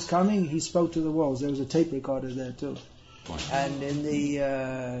one was coming, he spoke to the walls. There was a tape recorder there too. And in the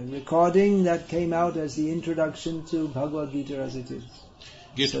recording, that came out as the introduction to Bhagavad Gita as it is.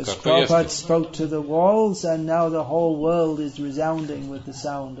 So Prabhupada spoke to the walls, and now the whole world is resounding with the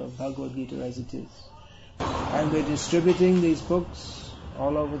sound of Bhagavad Gita as it is. And we're distributing these books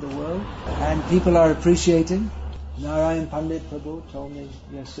all over the world, and people are appreciating. Narayan Pandit Prabhu told me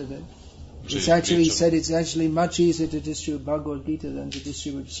yesterday. He said it's actually much easier to distribute Bhagavad Gita than to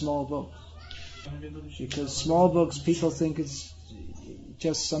distribute small books. Because small books, people think it's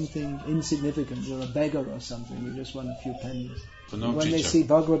just something insignificant. You're a beggar or something. You just want a few pennies. When they see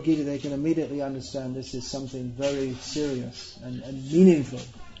Bhagavad Gita, they can immediately understand this is something very serious and meaningful.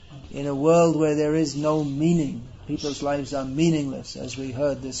 In a world where there is no meaning, people's lives are meaningless, as we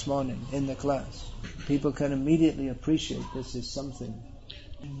heard this morning in the class. People can immediately appreciate this is something.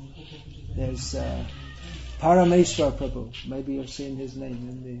 There's Parameshwar Prabhu, maybe you've seen his name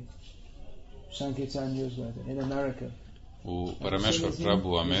in the Sankirtan newsletter, in America. У Парамешвар Прабhu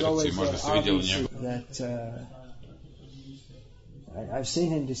в Америке, možda ste vidjeli njega. I've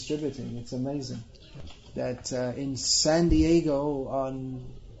seen him distributing, it's amazing. That in San Diego on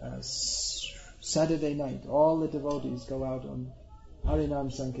Saturday night, all the devotees go out on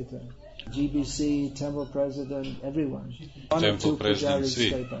Harinam Sankirtan. GBC, Temple President, everyone. Temple President,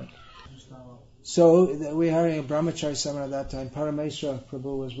 stay back. So we're having a brahmachari seminar at that time. Parameshwar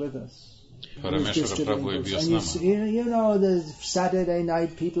Prabhu was with us. Parameshwar Prabhu je bio s nama. You know, the Saturday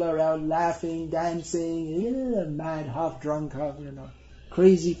night people are out laughing, dancing, mad, half drunk,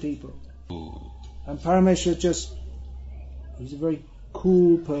 crazy people. And Parameshwar he's a very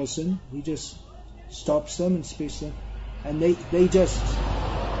cool person. He just stops them and speaks to them. And he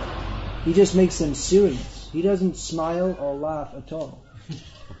just makes them serious. He doesn't smile or laugh at all.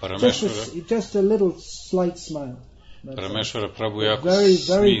 Just a little slight smile. Parameshwara Prabhu jako very,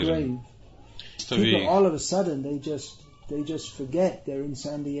 very grave. People all of a sudden they just forget they're in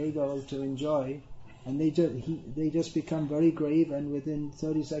San Diego to enjoy, and they just become very grave, and within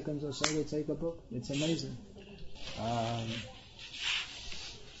 30 seconds or so they take a book. It's amazing.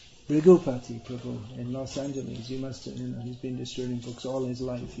 Brigupati Prabhu in Los Angeles, you must have, he's been distributing books all his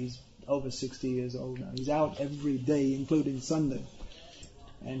life. He's over 60 years old now. He's out every day, including Sunday.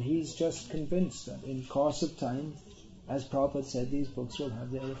 And he's just convinced that in course of time, as Prabhupada said, these books will have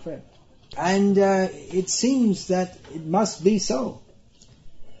their effect. And it seems that it must be so.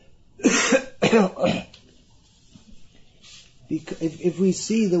 If we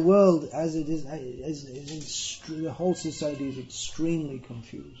see the world as it is, the whole society is extremely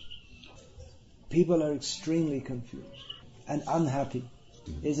confused. People are extremely confused and unhappy.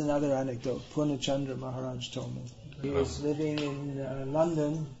 Here's another anecdote. Purnachandra Maharaj told me. He was living in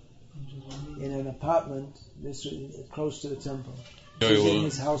London in an apartment close to the temple. He was in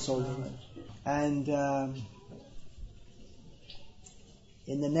his household. And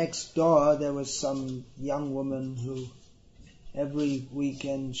in the next door there was some young woman who every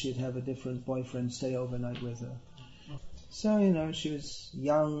weekend she'd have a different boyfriend stay overnight with her. So, she was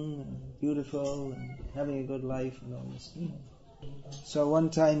young and beautiful and having a good life and all this. So one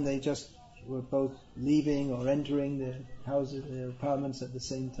time they just were both leaving or entering their houses, their apartments at the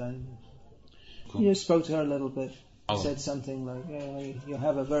same time. He just spoke to her a little bit. Said something like, you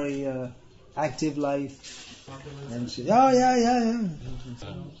have a very active life. And she said, yeah.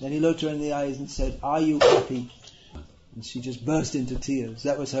 Then he looked her in the eyes and said, are you happy? And she just burst into tears.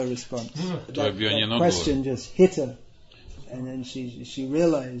 That was her response. That question just hit her. And then she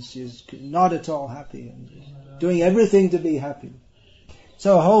realized she's not at all happy and doing everything to be happy.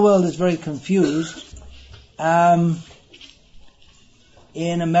 So the whole world is very confused. In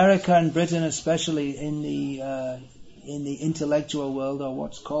America and Britain especially, in the intellectual world, or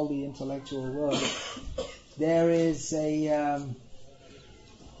what's called the intellectual world, there's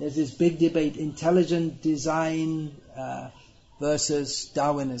this big debate: intelligent design versus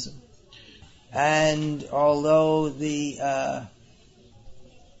Darwinism. And although the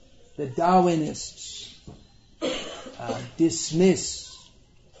Darwinists dismiss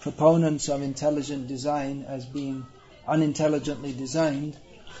proponents of intelligent design as being unintelligently designed,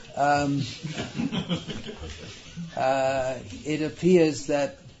 it appears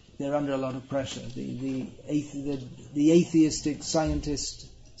that they're under a lot of pressure. The atheistic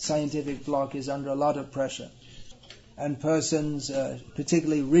scientific bloc is under a lot of pressure. And persons,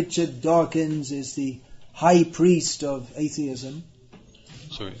 particularly Richard Dawkins, is the high priest of atheism.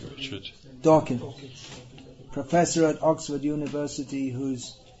 Sorry, Richard. Dawkins. professor at Oxford University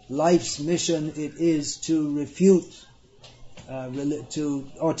whose life's mission it is to refute,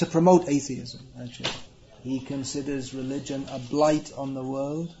 to promote atheism, actually. He considers religion a blight on the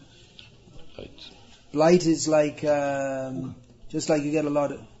world. Blight is like, just like you get a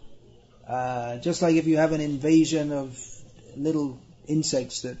lot of, just like if you have an invasion of little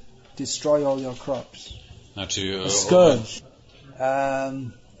insects that destroy all your crops. A scourge.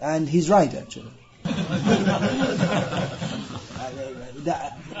 And he's right, actually.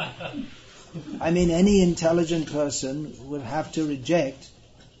 I mean, any intelligent person would have to reject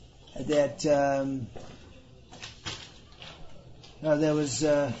that there was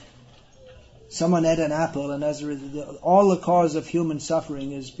someone ate an apple, and as a result, all the cause of human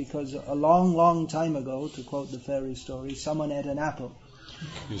suffering is because a long, long time ago, to quote the fairy story, someone ate an apple.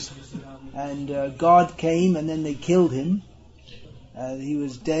 And God came, and then they killed him. He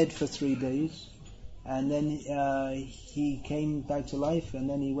was dead for 3 days. And then he came back to life, and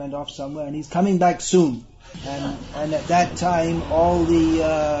then he went off somewhere, and he's coming back soon. And at that time, all the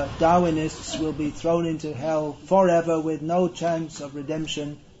Darwinists will be thrown into hell forever with no chance of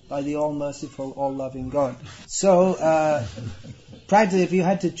redemption by the all-merciful, all-loving God. So, practically, if you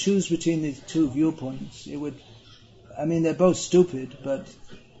had to choose between these two viewpoints, it would, I mean, they're both stupid, but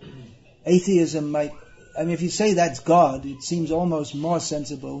atheism might, I mean, if you say that's God, it seems almost more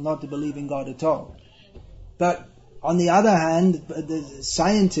sensible not to believe in God at all. But on the other hand, the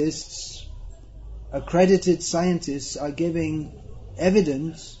scientists, accredited scientists, are giving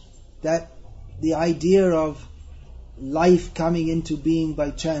evidence that the idea of life coming into being by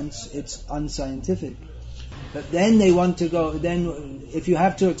chance, it's unscientific. But then they want to go, then if you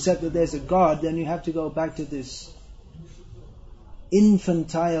have to accept that there's a God, then you have to go back to this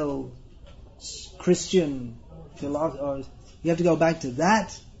infantile Christian philosophy, or you have to go back to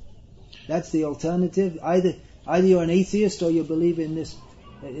that. That's the alternative. Either you're an atheist or you believe in this.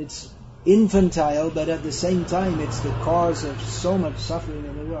 It's infantile, but at the same time, it's the cause of so much suffering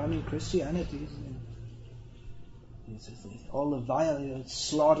in the world. I mean, Christianity, all the violence,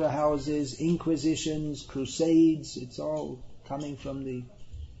 slaughterhouses, inquisitions, crusades, it's all coming from the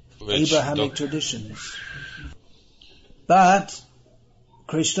Abrahamic traditions. But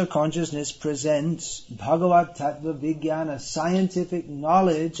Krishna consciousness presents Bhagavat Tattva Vijnana, scientific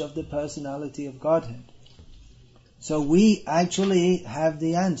knowledge of the personality of Godhead. So we actually have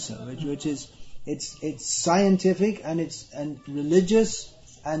the answer, which is it's scientific and it's religious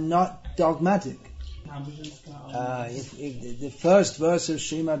and not dogmatic. If the first verse of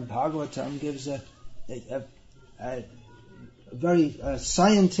Srimad Bhagavatam gives a very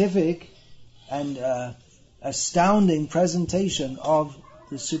scientific and astounding presentation of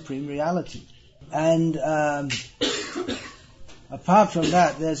the supreme reality. And apart from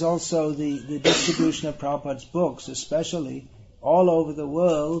that, there's also the distribution of Prabhupada's books, especially all over the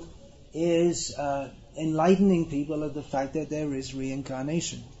world, is enlightening people of the fact that there is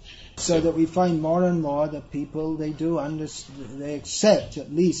reincarnation. So that we find more and more that people, they accept,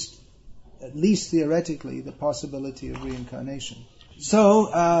 at least theoretically, the possibility of reincarnation. So,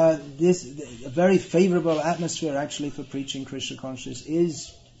 this a very favorable atmosphere actually for preaching Krishna consciousness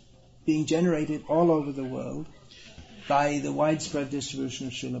is being generated all over the world by the widespread distribution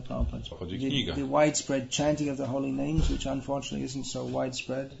of Srila Prabhupada. The widespread chanting of the holy names, which unfortunately isn't so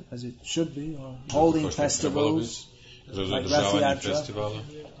widespread as it should be, or holding festivals like Rath Yatra.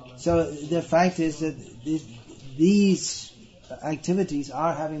 So the fact is that these activities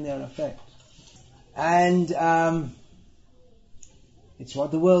are having their effect. And it's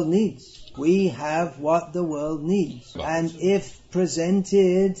what the world needs. We have what the world needs. And if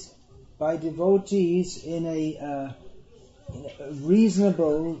presented by devotees in a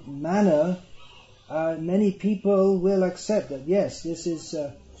reasonable manner, many people will accept that, yes, this is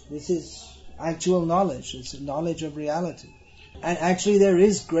actual knowledge. It's knowledge of reality. And actually there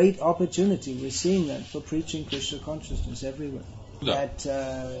is great opportunity. We're seeing that for preaching Krishna consciousness everywhere. That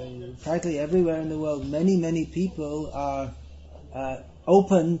practically everywhere in the world, many people are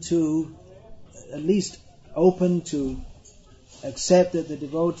open to accept that the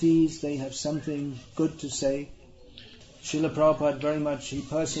devotees, they have something good to say. Srila Prabhupada very much, he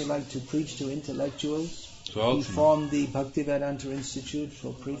personally liked to preach to intellectuals. He formed the Bhaktivedanta Institute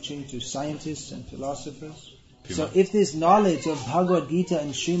for preaching to scientists and philosophers. So if this knowledge of Bhagavad Gita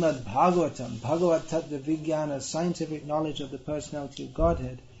and Srimad Bhagavatam, Bhagavat Tattva Vijnana, scientific knowledge of the personality of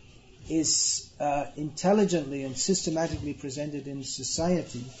Godhead, is intelligently and systematically presented in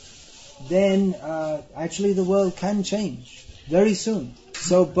society, then actually the world can change very soon.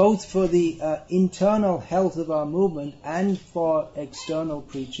 So both for the internal health of our movement and for external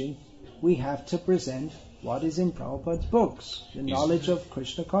preaching, we have to present what is in Prabhupada's books, the knowledge of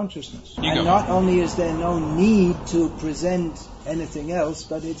Krishna consciousness. And not only is there no need to present anything else,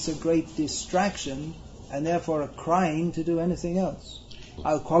 but it's a great distraction and therefore a crime to do anything else.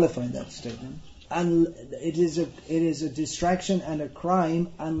 I'll qualify that statement. And it is a distraction and a crime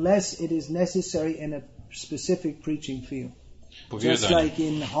unless it is necessary in a specific preaching field. Just like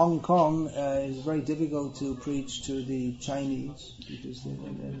in Hong Kong, it's very difficult to preach to the Chinese because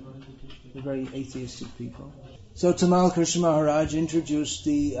they're very atheistic people. So Tamal Krishna Maharaj introduced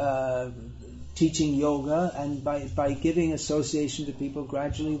the teaching yoga, and by giving association to people,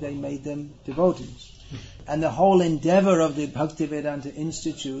 gradually they made them devotees. And the whole endeavor of the Bhaktivedanta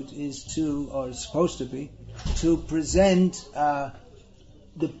Institute is supposed to be, to present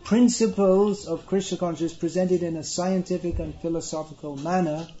the principles of Krishna consciousness presented in a scientific and philosophical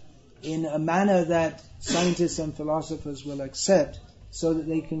manner, in a manner that scientists and philosophers will accept, so that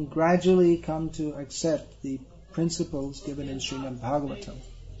they can gradually come to accept the principles given in Srimad Bhagavatam.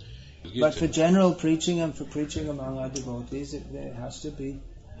 But for general preaching and for preaching among our devotees, there has to be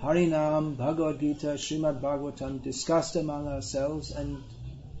Harinam, Bhagavad Gita, Srimad Bhagavatam discussed among ourselves and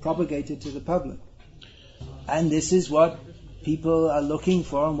propagated to the public. And this is what people are looking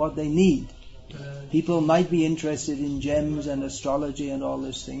for and what they need. People might be interested in gems and astrology and all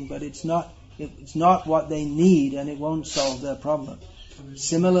this thing, but it's not what they need, and it won't solve their problem.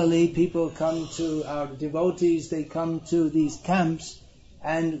 Similarly, people come to our devotees, they come to these camps,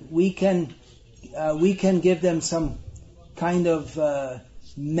 and we can give them some kind of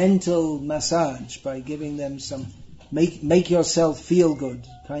mental massage by giving them some make yourself feel good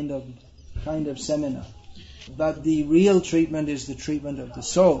kind of seminar. But the real treatment is the treatment of the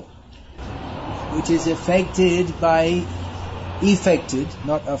soul, which is affected,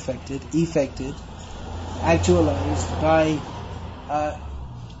 actualized by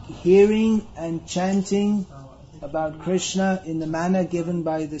hearing and chanting about Krishna in the manner given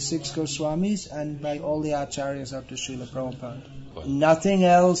by the 6 Goswamis and by all the acharyas up to Srila Prabhupada. Nothing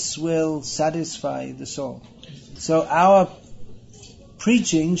else will satisfy the soul. So our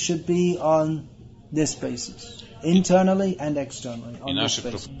preaching should be on this basis, internally and externally, on this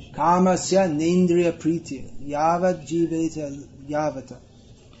basis. Kamasya nindriya pritya yavat jiveta yavata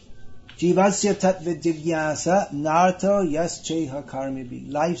jivasya tattva jigyasa narto yascheha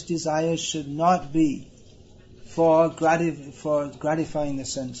karmibi. Life's desires should not be for gratifying the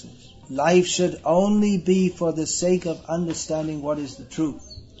senses. Life should only be for the sake of understanding what is the truth.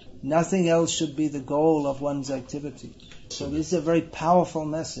 Nothing else should be the goal of one's activity. So this is a very powerful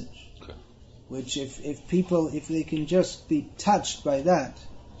message, which if they can just be touched by that,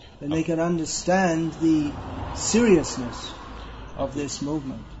 then they can understand the seriousness of this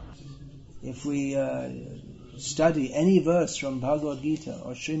movement. If we study any verse from Bhagavad Gita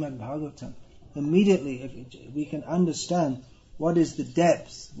or Srimad Bhagavatam, immediately we can understand what is the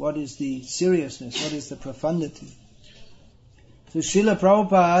depth, what is the seriousness, what is the profundity. So Srila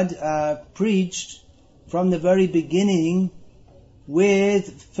Prabhupada preached from the very beginning with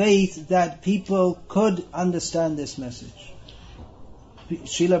faith that people could understand this message.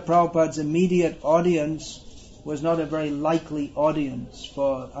 Srila Prabhupada's immediate audience was not a very likely audience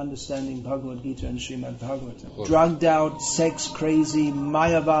for understanding Bhagavad Gita and Srimad Bhagavatam. Drugged out, sex crazy,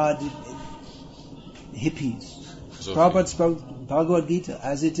 Mayavad hippies. Prabhupada spoke Bhagavad Gita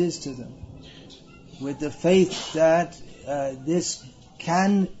as it is to them, with the faith that this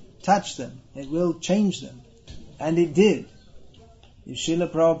can touch them, it will change them. And it did. If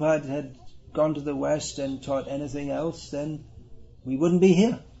Srila Prabhupada had gone to the West and taught anything else, then we wouldn't be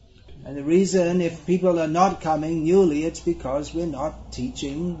here. And the reason, if people are not coming newly, it's because we're not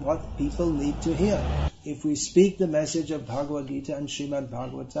teaching what people need to hear. If we speak the message of Bhagavad Gita and Srimad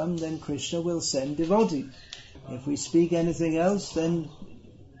Bhagavatam, then Krishna will send devotees. If we speak anything else, then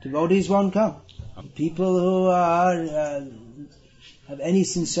devotees won't come. People who have any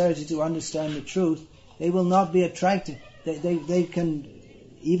sincerity to understand the truth, they will not be attracted. They can,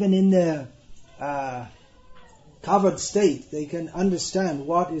 even in their covered state, they can understand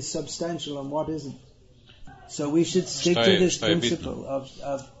what is substantial and what isn't. So we should stick to this principle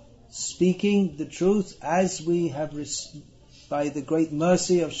of speaking the truth as we have, by the great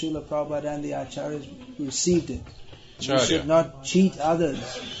mercy of Srila Prabhupada and the Acharyas, received it. We should not cheat others.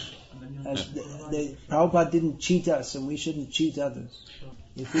 As Prabhupada didn't cheat us, and we shouldn't cheat others.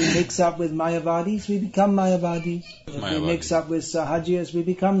 If we mix up with Mayavadis, we become Mayavadis. If we mix up with Sahajiyas, we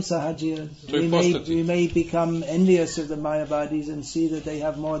become Sahajiyas. We may become envious of the Mayavadis and see that they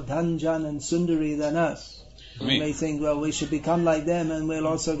have more Dhan, Jan and Sundari than us. We may think, well, we should become like them and we'll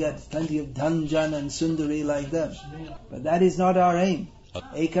also get plenty of Dhan, Jan and Sundari like them. But that is not our aim.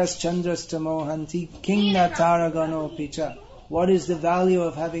 Ekas chandrastamohanti kingna taragano picha. What is the value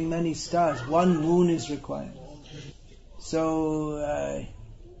of having many stars? One moon is required. So,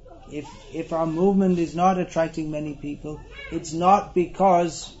 if our movement is not attracting many people, it's not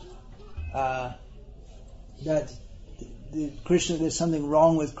because that Krishna, there's something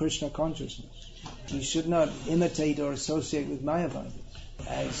wrong with Krishna consciousness. We should not imitate or associate with Mayavadis.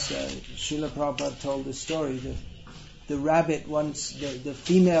 As Srila Prabhupada told the story, the rabbit once, the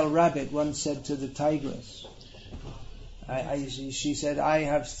female rabbit once said to the tigress, she said, I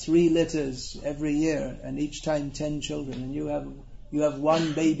have 3 litters every year, and each time 10 children, and you have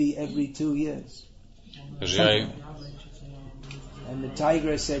 1 baby every 2 years. And the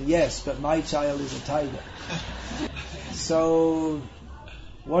tigress said, yes, but my child is a tiger. So,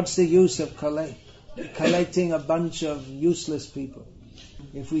 what's the use of collecting a bunch of useless people?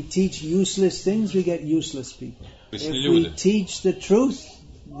 If we teach useless things, we get useless people. If we teach the truth,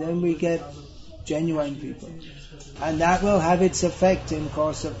 then we get genuine people. And that will have its effect in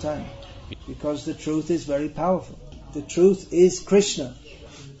course of time. Because the truth is very powerful. The truth is Krishna.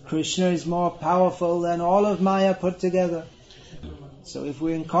 Krishna is more powerful than all of Maya put together. So if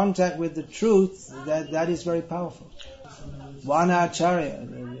we're in contact with the truth, that is very powerful. One Acharya,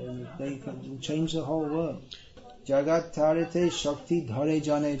 they can change the whole world. Jagat Tarite Shakti Dhare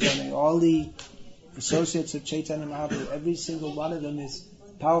Jane Jane. All the associates of Chaitanya Mahaprabhu, every single one of them is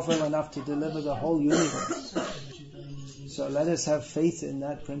powerful enough to deliver the whole universe. So let us have faith in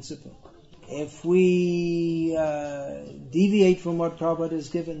that principle. If we deviate from what Prabhupada has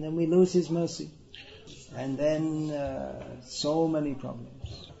given, then we lose his mercy. And then so many problems.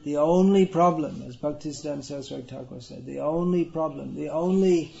 The only problem, as Bhaktisiddhanta Saraswati Thakur said, the only problem, the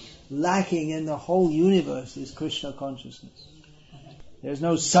only lacking in the whole universe is Krishna consciousness. There's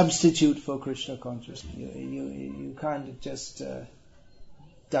no substitute for Krishna consciousness. You can't just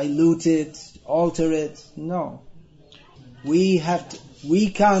dilute it, alter it. No. We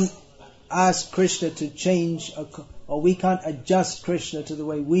can't ask Krishna to change, or we can't adjust Krishna to the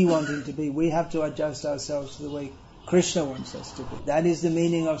way we want him to be. We have to adjust ourselves to the way Krishna wants us to be. That is the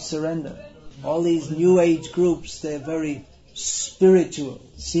meaning of surrender. All these new age groups, they're very spiritual,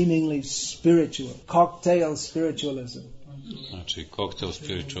 seemingly spiritual. Cocktail spiritualism. Cocktail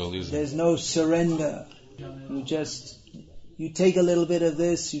spiritualism. There's no surrender. You take a little bit of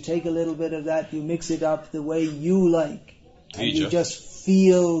this, you take a little bit of that, you mix it up the way you like. And you just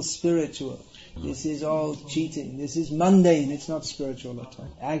feel spiritual. This is all cheating. This is mundane. It's not spiritual at all.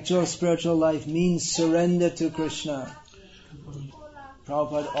 Actual spiritual life means surrender to Krishna.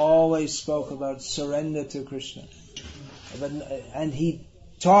 Prabhupada always spoke about surrender to Krishna. And he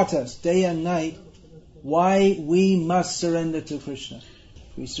taught us day and night why we must surrender to Krishna.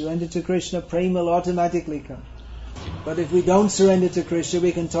 If we surrender to Krishna, prema will automatically come. But if we don't surrender to Krishna,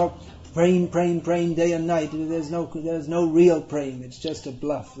 we can talk praying day and night. There's no real praying. It's just a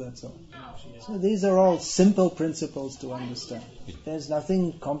bluff, that's all. So these are all simple principles to understand. There's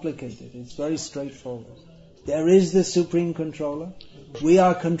nothing complicated. It's very straightforward. There is the Supreme Controller. We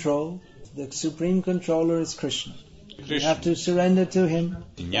are controlled. The Supreme Controller is Krishna. We have to surrender to him.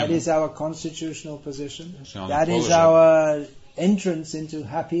 That is our constitutional position. That is our entrance into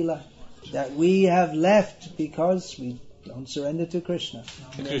happy life. That we have left because we don't surrender to Krishna.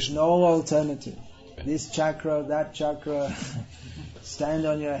 There's no alternative. This chakra, that chakra, stand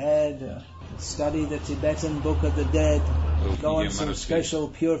on your head, study the Tibetan Book of the Dead, go on some special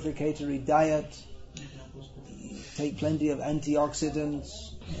purificatory diet, take plenty of antioxidants.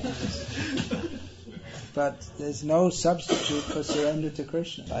 But there's no substitute for surrender to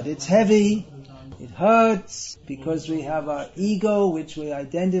Krishna. But it's heavy, it hurts, because we have our ego which we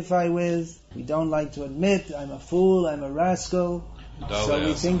identify with. We don't like to admit, I'm a fool, I'm a rascal. So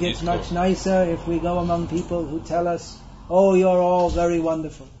we think it's much nicer if we go among people who tell us, oh, you're all very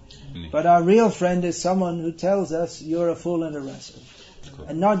wonderful. But our real friend is someone who tells us, you're a fool and a rascal.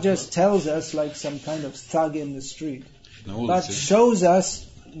 And not just tells us like some kind of thug in the street, but shows us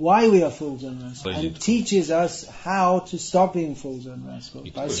why we are fools and rascals, and teaches us how to stop being fools and rascals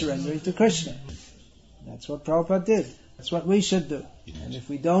by surrendering to Krishna. That's what Prabhupada did. That's what we should do. And if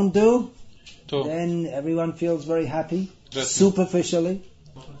we don't do, then everyone feels very happy, superficially,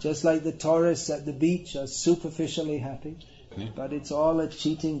 just like the tourists at the beach are superficially happy. But it's all a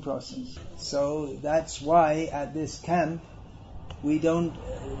cheating process. So that's why at this camp we don't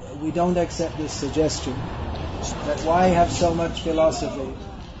accept this suggestion that why have so much philosophy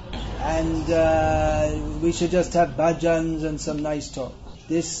and we should just have bhajans and some nice talk.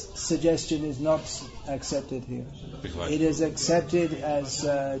 This suggestion is not accepted here. It is accepted as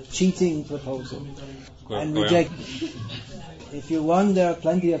a cheating proposal and rejected. If you want, there are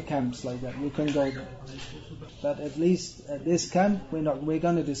plenty of camps like that. You can go there. But at least at this camp, we're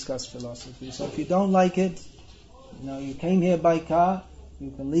going to discuss philosophy. So if you don't like it, you came here by car,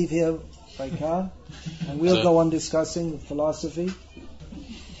 you can leave here by car, and we'll go on discussing philosophy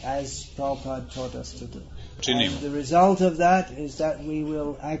as Prabhupada taught us to do. And the result of that is that we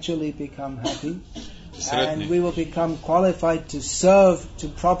will actually become happy, and we will become qualified to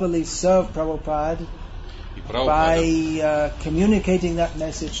properly serve Prabhupada by communicating that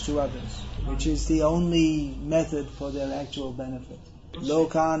message to others, which is the only method for their actual benefit.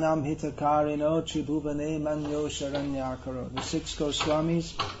 Lokanam hitakarino tribhuvane manyo sharanyakaro. The 6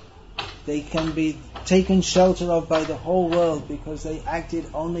 Goswamis, they can be taken shelter of by the whole world because they acted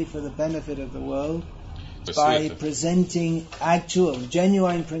only for the benefit of the world by presenting actual,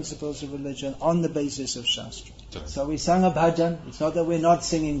 genuine principles of religion on the basis of Shastra. So we sang a bhajan. It's not that we're not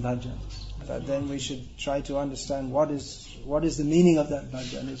singing bhajan, but then we should try to understand what is the meaning of that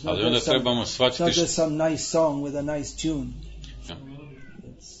bhajan. It's not just some nice song with a nice tune.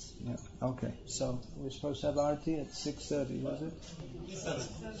 Okay, so we're supposed to have Arati at 6:30, was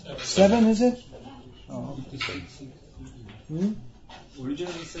it? 7, is it? Oh.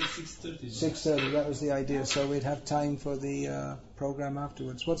 Originally said 6:30. 6:30, that was the idea. So we'd have time for the program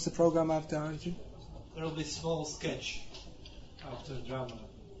afterwards. What's the program after Arati? There will be small sketch after drama.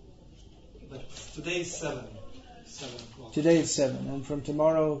 But today is 7 o'clock. Today it's 7, and from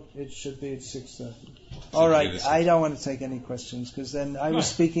tomorrow it should be at 6:30. All right, I don't want to take any questions, because then I was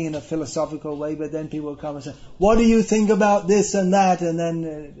speaking in a philosophical way, but then people will come and say, what do you think about this and that? And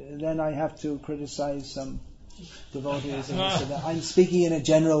then I have to criticize some devotees. And so that I'm speaking in a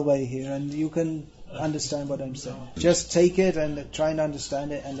general way here, and you can understand what I'm saying. Just take it and try and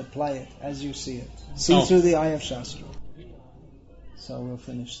understand it and apply it as you see it. See through the eye of Shastra. So we'll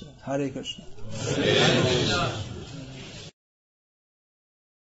finish there. Hare Krishna.